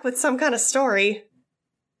come back with some kind of story.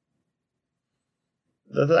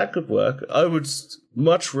 That could work. I would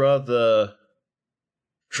much rather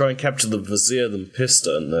try and capture the Vizier than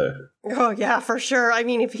Piston, though. Oh, yeah, for sure. I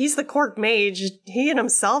mean, if he's the Cork Mage, he in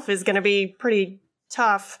himself is going to be pretty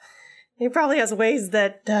tough. He probably has ways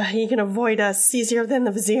that he can avoid us easier than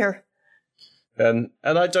the Vizier. And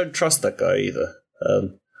I don't trust that guy either.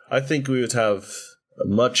 I think we would have a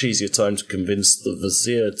much easier time to convince the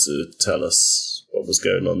Vizier to tell us what was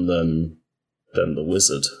going on than the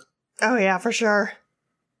wizard. Oh, yeah, for sure.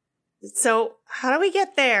 So, how do we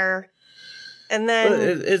get there? And then...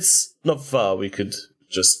 Well, it's not far. We could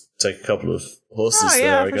just take a couple of horses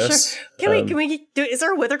there, I guess. Sure. Can we do... Is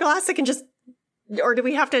there a wither glass that can just... Or do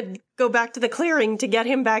we have to go back to the clearing to get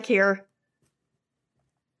him back here?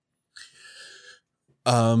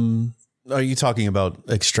 Are you talking about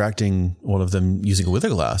extracting one of them using a wither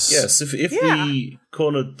glass? Yes, if we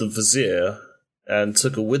cornered the Vizier and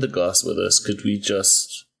took a wither glass with us, could we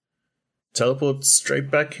just teleport straight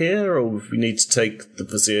back here, or would we need to take the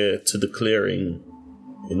Vizier to the clearing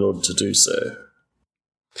in order to do so?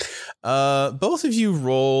 Both of you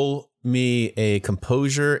roll me a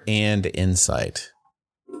composure and insight.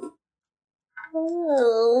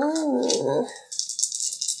 Oh.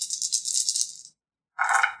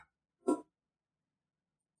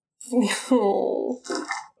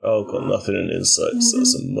 Oh, got nothing in insight, so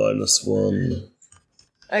that's a -1.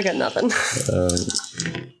 I got nothing.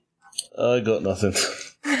 I got nothing.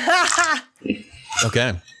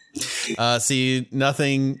 Okay. See,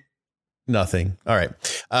 nothing. All right.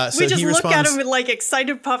 So we just he look at responds, him like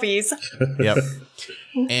excited puppies. Yep.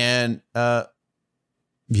 And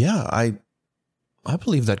yeah, I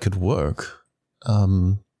believe that could work.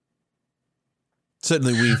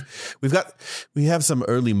 Certainly, we have some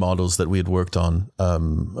early models that we had worked on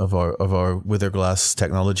of our wither glass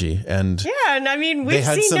technology, and yeah, and I mean we've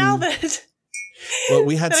seen now that. Well,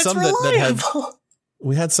 we had some that had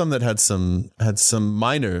we had some that had some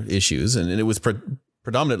minor issues, and it was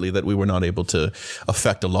predominantly that we were not able to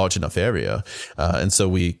affect a large enough area, and so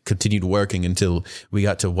we continued working until we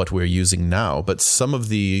got to what we're using now. But some of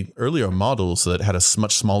the earlier models that had a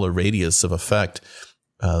much smaller radius of effect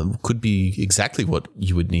could be exactly what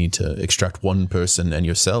you would need to extract one person and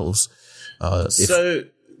yourselves. So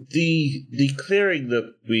the clearing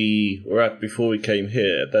that we were at before we came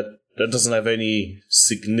here, that doesn't have any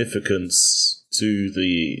significance to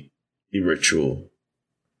the ritual.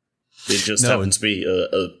 It just happens to be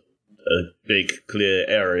a big clear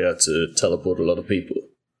area to teleport a lot of people.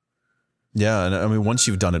 Yeah, and I mean, once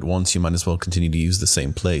you've done it once, you might as well continue to use the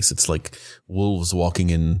same place. It's like wolves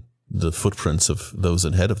walking in the footprints of those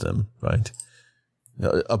ahead of them, right?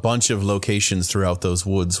 A bunch of locations throughout those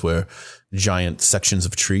woods where giant sections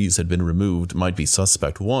of trees had been removed might be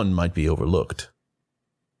suspect. One might be overlooked.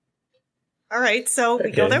 All right, so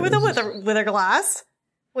we go there with a wither glass.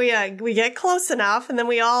 We get close enough, and then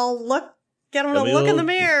we all get them to look in the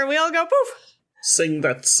mirror. We all go poof. Sing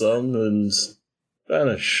that song and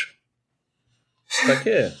vanish. Back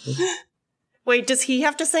here. Wait, does he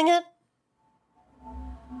have to sing it?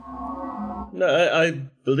 No, I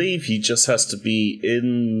believe he just has to be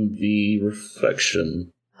in the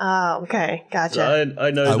reflection. Oh, okay, gotcha.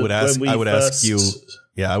 I know. I would ask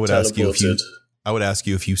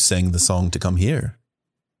you if you sang the song to come here.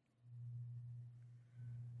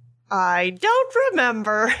 I don't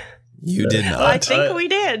remember. You did not. I think we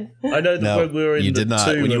did. I know that when we were in you did not.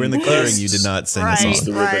 When you were in the clearing, you did not sing a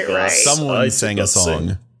song. Right. Someone sang a song.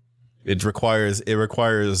 Sing. It requires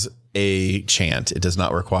a chant. It does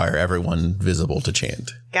not require everyone visible to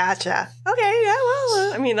chant. Gotcha. Okay, yeah,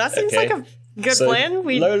 well, I mean, that seems like a good plan.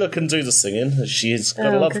 Lola can do the singing. She's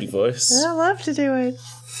got a lovely voice. I love to do it.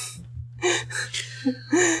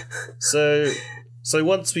 So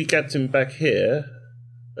once we get him back here,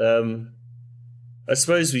 I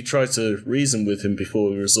suppose we try to reason with him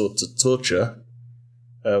before we resort to torture.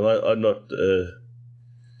 I'm not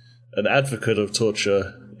an advocate of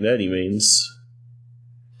torture in any means.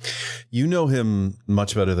 You know him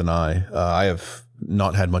much better than I. I have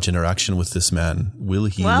not had much interaction with this man. Will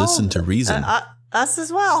he listen to reason? Us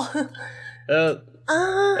as well.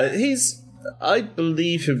 He's I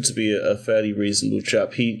believe him to be a fairly reasonable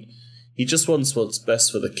chap. He just wants what's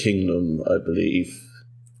best for the kingdom, I believe.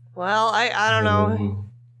 Well, I don't know.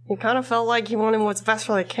 He kind of felt like he wanted what's best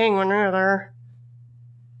for the king when we were there.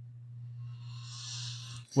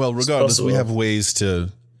 Well, regardless, we have ways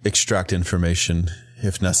to extract information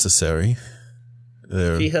if necessary.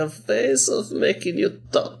 We have ways of making you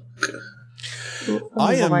talk.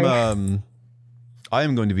 I am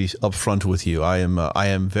going to be upfront with you. I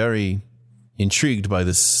am very intrigued by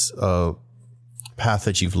this path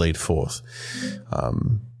that you've laid forth.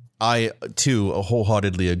 I too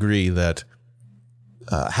wholeheartedly agree that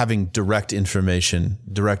having direct information,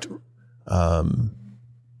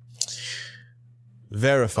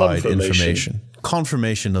 verified information,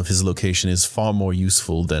 confirmation of his location is far more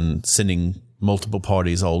useful than sending multiple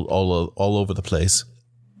parties all over the place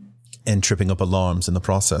and tripping up alarms in the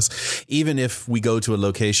process. Even if we go to a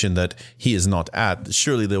location that he is not at,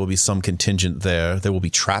 surely there will be some contingent there. There will be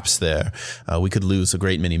traps there. We could lose a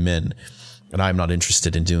great many men, and I'm not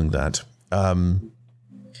interested in doing that.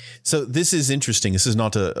 So this is interesting. This is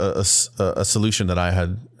not a solution that I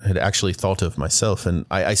had actually thought of myself, and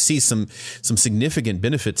I see some significant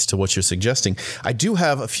benefits to what you're suggesting. I do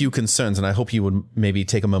have a few concerns, and I hope you would maybe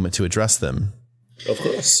take a moment to address them. Of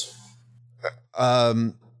course.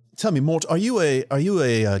 Tell me, Mort, are you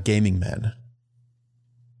a gaming man?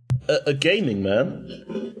 A gaming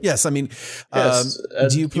man? Yes, I mean, yes.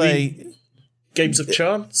 Do you play games of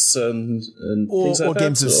chance and things like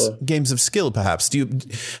that, games of skill, perhaps?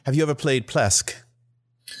 Have you ever played Plesk?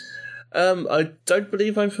 I don't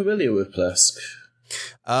believe I'm familiar with Plesk.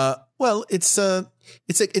 Well, it's a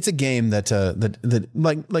game that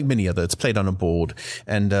like many other, it's played on a board,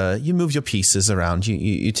 and you move your pieces around.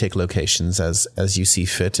 You take locations as you see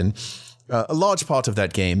fit, and a large part of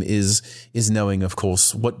that game is knowing, of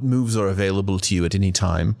course, what moves are available to you at any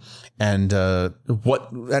time, and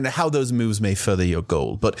how those moves may further your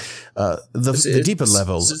goal. But the deeper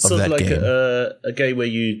level of that game, it's a game where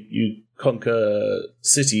you conquer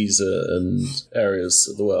cities and areas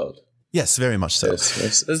of the world. Yes, very much so.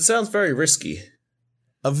 Yes. It sounds very risky.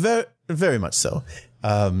 Very much so.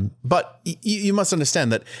 But you must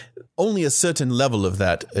understand that only a certain level of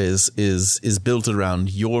that is built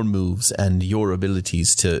around your moves and your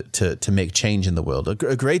abilities to make change in the world.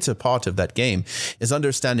 A greater part of that game is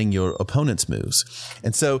understanding your opponent's moves.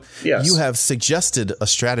 And so you have suggested a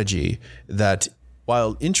strategy that,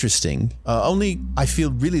 while interesting, only I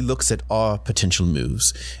feel really looks at our potential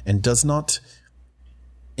moves and does not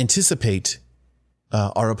anticipate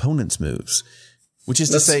our opponent's moves, which is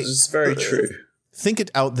to say, it's very true. Think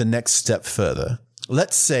it out the next step further.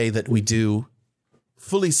 Let's say that we do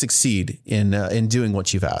fully succeed in doing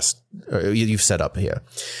what you've asked, or you've set up here.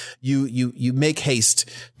 You make haste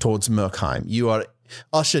towards Murkheim. You are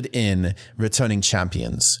ushered in returning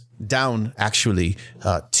champions. Down, actually,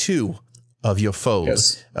 2 of your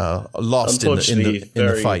foes, lost in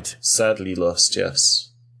the fight. Sadly lost, yes.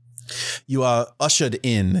 You are ushered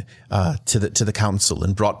in to the council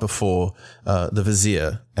and brought before the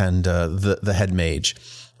vizier and the head mage.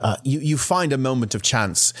 You find a moment of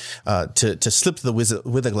chance to slip the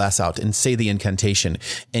wither glass out and say the incantation,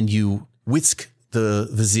 and you whisk the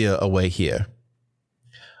vizier away here.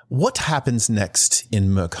 What happens next in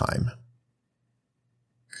Murkheim?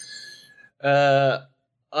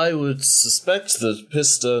 I would suspect that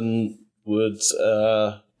Piston would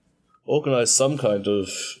organize some kind of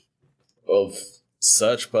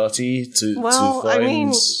search party to find. I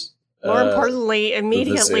mean, more importantly,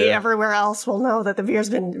 immediately everywhere else will know that the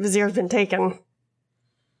vizier's been taken.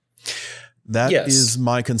 That is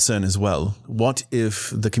my concern as well. What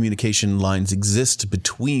if the communication lines exist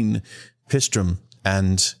between Pistram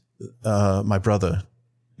and my brother?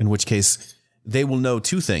 In which case, they will know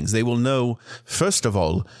 2 things. They will know, first of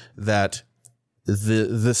all, that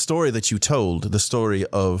the story that you told, the story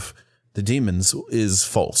of the demons, is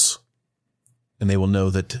false. And they will know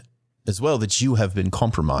that as well that you have been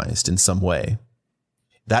compromised in some way.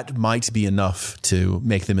 That might be enough to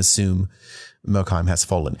make them assume Murkheim has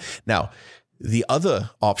fallen. Now, the other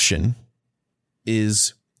option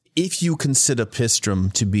is, if you consider Pistram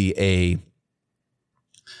to be a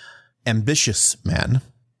ambitious man,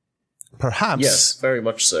 perhaps... Yes, very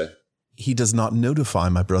much so. He does not notify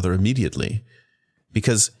my brother immediately,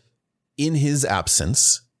 because in his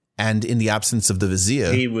absence... and in the absence of the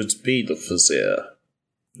vizier, he would be the vizier.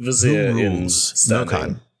 Vizier in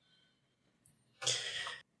standing.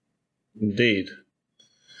 Indeed.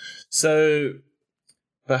 So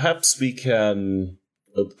perhaps we can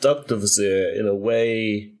abduct the vizier in a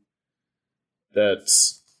way that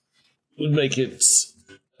would make it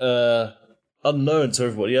unknown to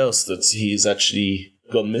everybody else that he's actually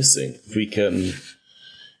gone missing. If we can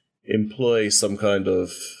employ some kind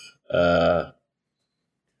of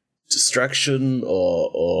distraction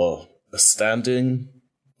or a stand-in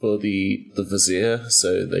for the vizier,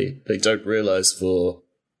 so they don't realize for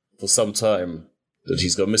some time that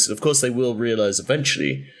he's gone missing. Of course, they will realize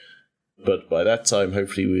eventually, but by that time,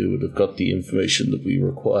 hopefully, we would have got the information that we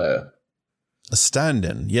require. A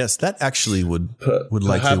stand-in, yes, that actually would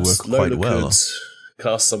likely work quite well. Could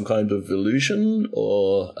cast some kind of illusion,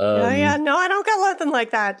 or no, I don't got nothing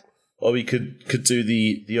like that. Or we could do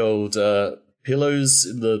the old pillows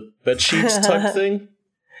in the bedsheets type thing.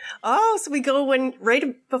 Oh, so we go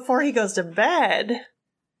right before he goes to bed.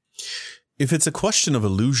 If it's a question of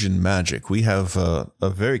illusion magic, we have a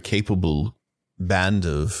very capable band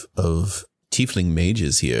of tiefling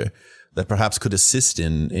mages here that perhaps could assist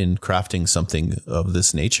in crafting something of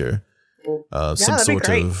this nature. Some sort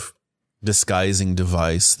of disguising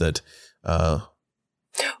device that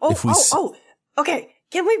okay.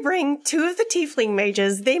 Can we bring 2 of the tiefling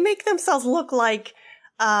mages? They make themselves look like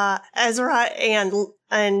Ezra and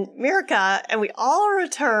Mirka, and we all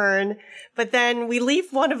return, but then we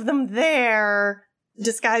leave one of them there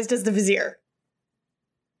disguised as the vizier.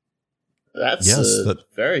 That's a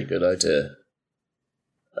very good idea.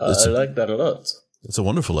 I like that a lot. It's a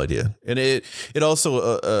wonderful idea. And it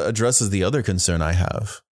also addresses the other concern I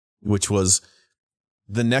have, which was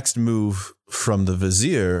the next move from the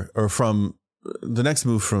vizier, or from the next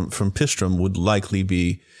move from Pistram would likely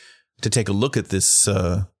be to take a look at this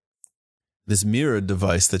this mirror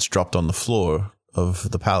device that's dropped on the floor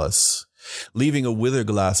of the palace. Leaving a wither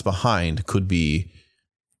glass behind could be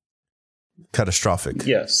catastrophic.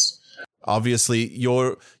 Yes. Obviously,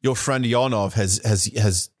 your friend Yonov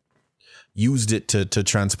has used it to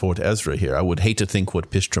transport Ezra here. I would hate to think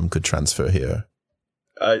what Pistram could transfer here.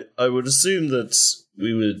 I would assume that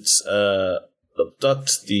we would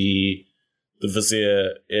abduct the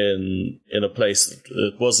vizier in a place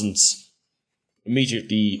that wasn't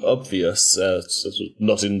immediately obvious,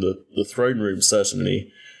 not in the throne room,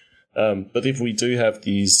 certainly. But if we do have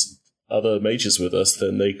these other mages with us,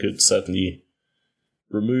 then they could certainly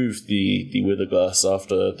remove the wither glass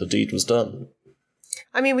after the deed was done.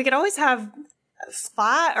 I mean, we could always have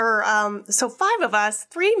 5 of us,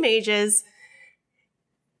 3 mages.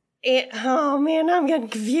 Oh man, I'm getting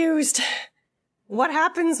confused. What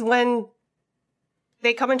happens when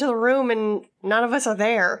they come into the room and none of us are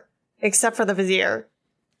there, except for the vizier?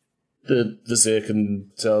 The vizier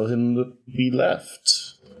can tell him that we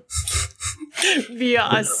left. Via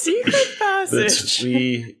a secret passage. That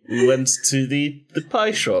we went to the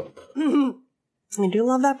pie shop. I do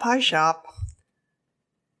love that pie shop.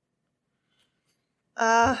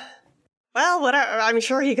 Well, whatever. I'm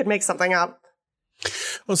sure he could make something up.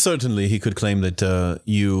 Well, certainly he could claim that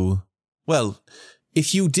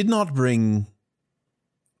if you did not bring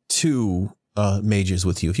 2 mages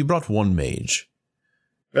with you, if you brought 1 mage.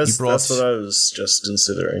 That's what I was just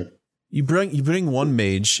considering. You bring 1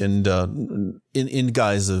 mage and in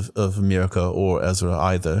guise of Mirka or Ezra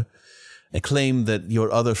either, and claim that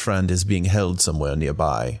your other friend is being held somewhere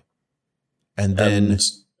nearby. And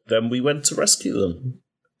then we went to rescue them.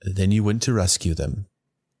 Then you went to rescue them.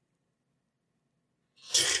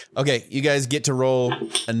 Okay, you guys get to roll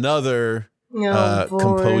another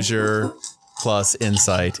composure plus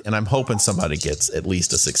insight, and I'm hoping somebody gets at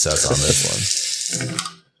least a success on this one.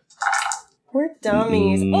 We're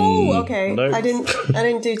dummies. Oh, okay. Nope. I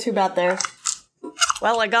didn't do too bad there.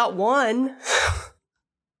 Well, I got 1.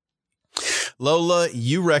 Lola,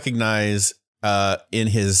 you recognize in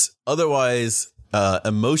his otherwise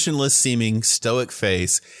emotionless seeming stoic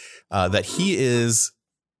face that he is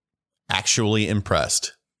actually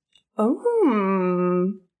impressed. Oh.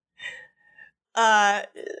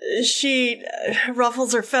 She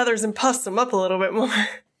ruffles her feathers and puffs them up a little bit more.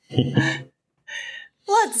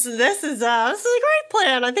 This is a great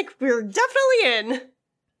plan. I think we're definitely in.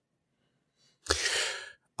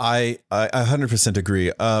 I 100%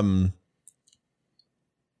 agree.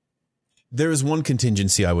 There is one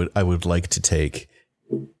contingency I would like to take.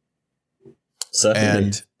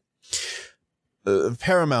 Certainly. And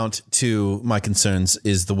paramount to my concerns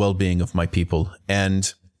is the well-being of my people,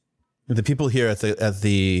 and the people here at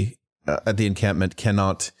the encampment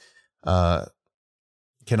cannot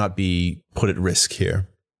be put at risk here.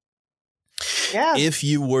 Yeah. If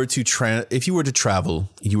you were to travel,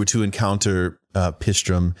 you were to encounter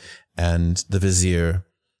Pistram and the vizier,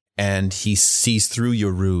 and he sees through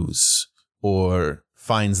your ruse, or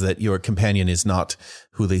finds that your companion is not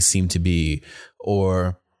who they seem to be,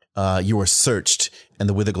 or you are searched and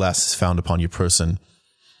the wither glass is found upon your person.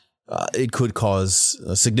 it could cause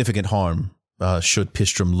significant harm should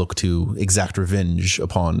Pistram look to exact revenge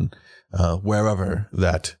upon wherever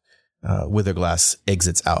that Witherglass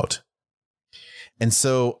exits out. And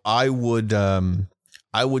so I would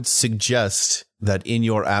suggest that in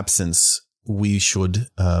your absence we should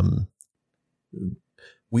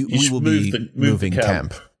we will be moving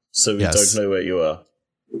camp. So we don't know where you are.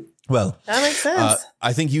 Well, that makes sense.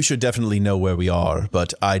 I think you should definitely know where we are,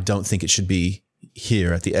 but I don't think it should be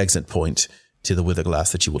here at the exit point to the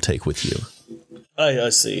Witherglass that you will take with you. I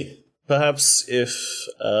see. Perhaps if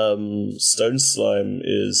Stone Slime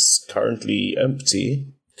is currently empty.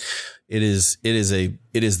 It is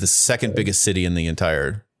the second biggest city in the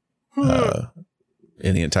entire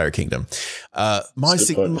kingdom.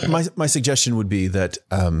 My suggestion would be that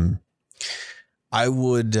I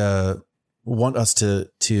would want us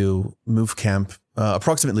to move camp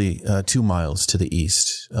approximately 2 miles to the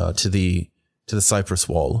east, to the Cypress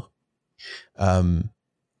Wall.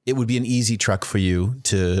 It would be an easy trek for you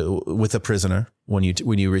with a prisoner when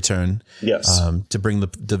you return. Yes. To bring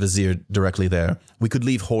the vizier directly there. We could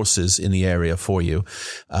leave horses in the area for you.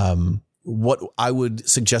 What I would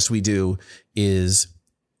suggest we do is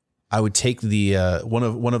I would take the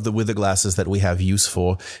one of the Witherglasses that we have use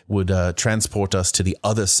for would transport us to the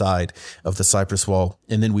other side of the Cypress Wall,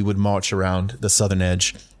 and then we would march around the southern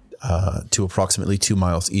edge to approximately 2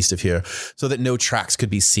 miles east of here, so that no tracks could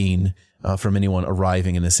be seen from anyone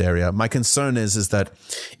arriving in this area. My concern is that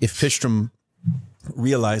if Pistram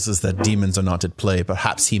realizes that demons are not at play,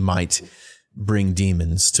 perhaps he might bring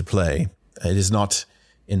demons to play. It is not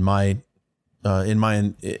in my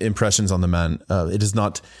impressions on the man. It is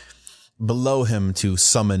not below him to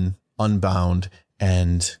summon Unbound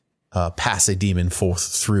and pass a demon forth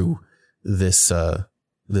through this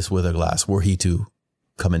Witherglass, were he to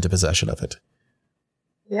come into possession of it.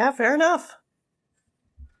 Yeah, fair enough.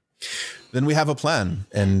 Then we have a plan,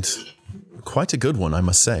 and quite a good one, I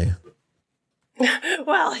must say.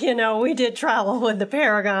 Well, we did travel with the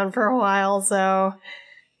Paragon for a while, so...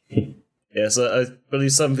 Yes, I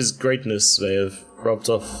believe some of his greatness may have rubbed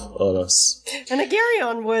off on us. And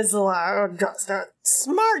Agarion was just a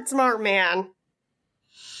smart man.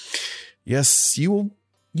 Yes, you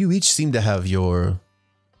each seem to have your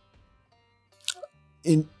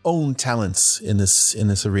own talents in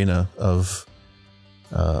this arena of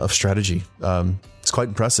strategy. It's quite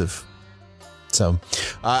impressive. So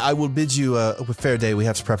I will bid you a fair day. We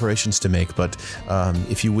have some preparations to make, but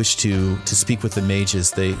if you wish to speak with the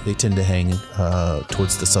mages, they tend to hang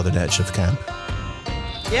towards the southern edge of camp.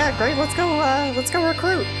 Yeah, great. Let's go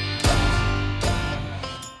recruit.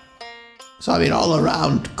 So, all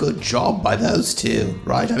around, good job by those two,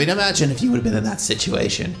 right? Imagine if you would have been in that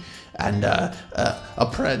situation and a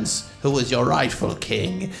prince who was your rightful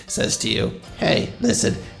king says to you, hey,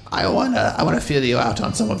 listen, I wanna feel you out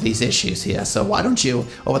on some of these issues here, so why don't you,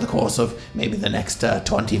 over the course of maybe the next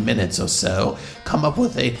 20 minutes or so, come up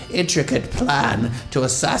with an intricate plan to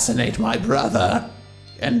assassinate my brother,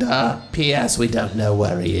 and P.S. we don't know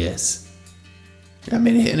where he is. And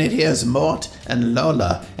here's Mort and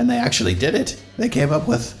Lola, and they actually did it. They came up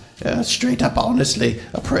with, straight up honestly,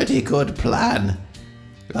 a pretty good plan.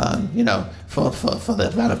 For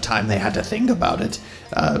the amount of time they had to think about it.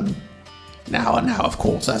 Now, of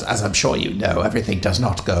course, as I'm sure you know, everything does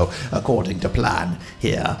not go according to plan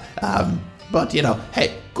here. But,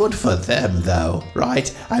 hey, good for them, though,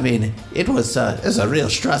 right? It was a real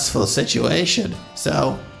stressful situation.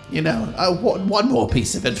 So, one more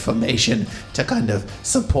piece of information to kind of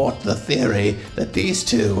support the theory that these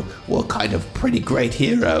two were kind of pretty great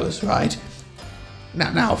heroes, right?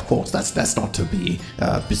 Now, of course, that's not to be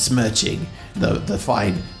besmirching the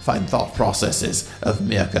fine thought processes of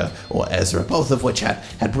Mirka or Ezra, both of which had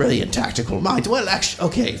brilliant tactical minds. Well, actually,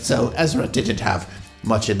 okay, so Ezra didn't have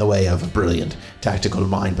much in the way of a brilliant tactical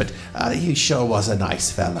mind, but he sure was a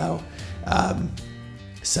nice fellow.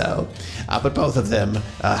 But both of them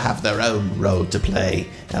have their own role to play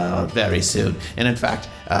very soon. And in fact,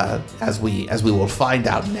 as we will find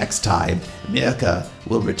out next time, Mirka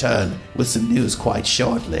will return with some news quite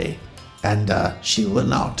shortly, and she will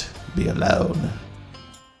not be alone.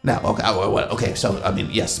 Now, okay, so,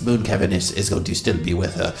 yes, Moon Kevin is going to still be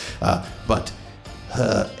with her, but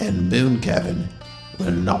her and Moon Kevin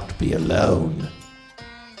will not be alone.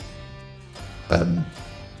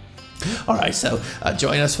 All right, so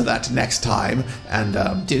join us for that next time,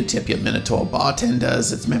 and do tip your Minotaur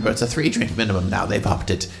bartenders. Remember, it's a 3-drink minimum now. They've upped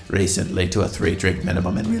it recently to a 3-drink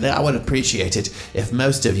minimum, and really, I would appreciate it if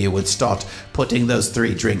most of you would start putting those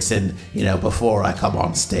 3 drinks in, before I come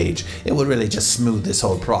on stage. It would really just smooth this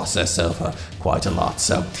whole process over quite a lot.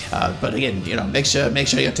 So, but again, make sure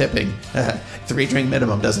you're tipping. 3-drink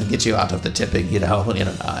minimum doesn't get you out of the tipping.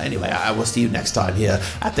 Anyway, I will see you next time here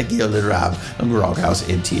at the Gilded Ram Groghouse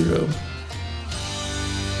in Tea Room.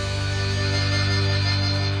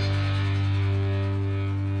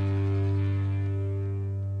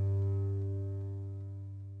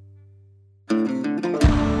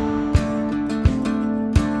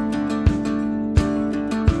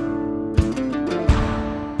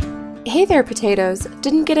 Hey there, potatoes!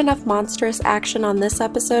 Didn't get enough monstrous action on this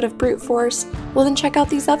episode of Brute Force? Well, then check out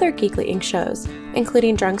these other Geekly Inc. shows,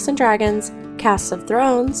 including Drunks and Dragons, Cast of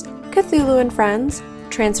Thrones, Cthulhu and Friends,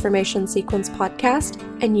 Transformation Sequence Podcast,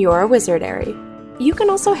 and Your Wizardary. You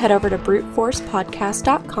can also head over to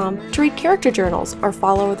bruteforcepodcast.com to read character journals or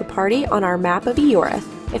follow the party on our map of Eorith.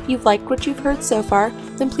 If you've liked what you've heard so far,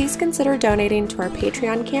 then please consider donating to our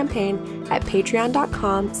Patreon campaign at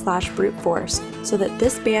patreon.com/bruteforce so that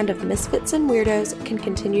this band of misfits and weirdos can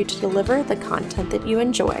continue to deliver the content that you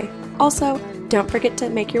enjoy. Also, don't forget to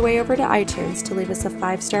make your way over to iTunes to leave us a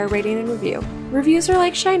 5-star rating and review. Reviews are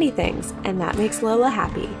like shiny things, and that makes Lola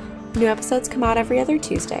happy. New episodes come out every other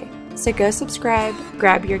Tuesday, so go subscribe,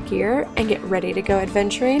 grab your gear, and get ready to go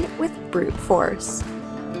adventuring with Brute Force.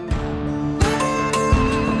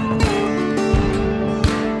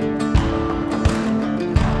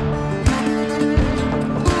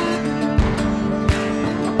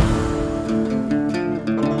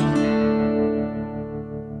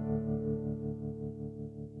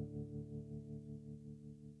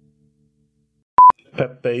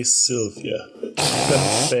 Pepe Sylvia.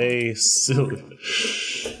 Pepe Sylvia.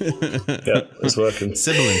 Yeah, it's working.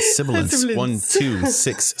 Sibilance. 1, 2,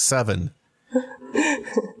 6, 7.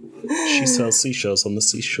 She sells seashells on the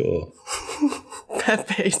seashore.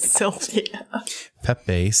 Pepe Sylvia.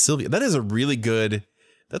 Pepe Sylvia. That is a really good.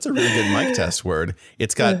 That's a really good mic test word.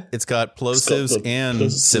 It's got plosives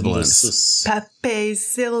and sibilants. Pepe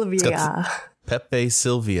Sylvia. Pepe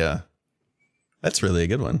Sylvia. That's really a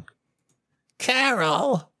good one.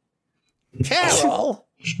 Carol!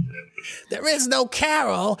 There is no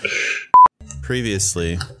Carol!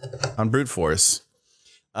 Previously on Brute Force,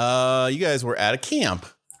 you guys were at a camp.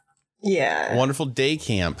 Yeah. A wonderful day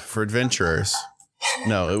camp for adventurers.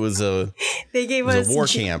 No, it was a They gave us war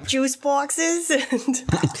camp. Juice boxes and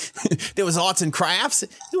there was arts and crafts.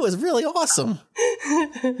 It was really awesome.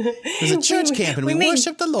 It was a church camp and we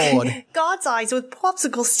worshiped the Lord. God's eyes with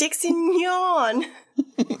popsicle sticks and yawn.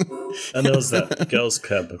 And there was that girls'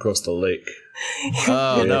 camp across the lake.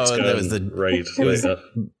 Oh no, that was the raid later.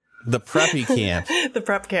 The preppy camp. The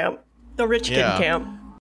prep camp. The rich kid camp.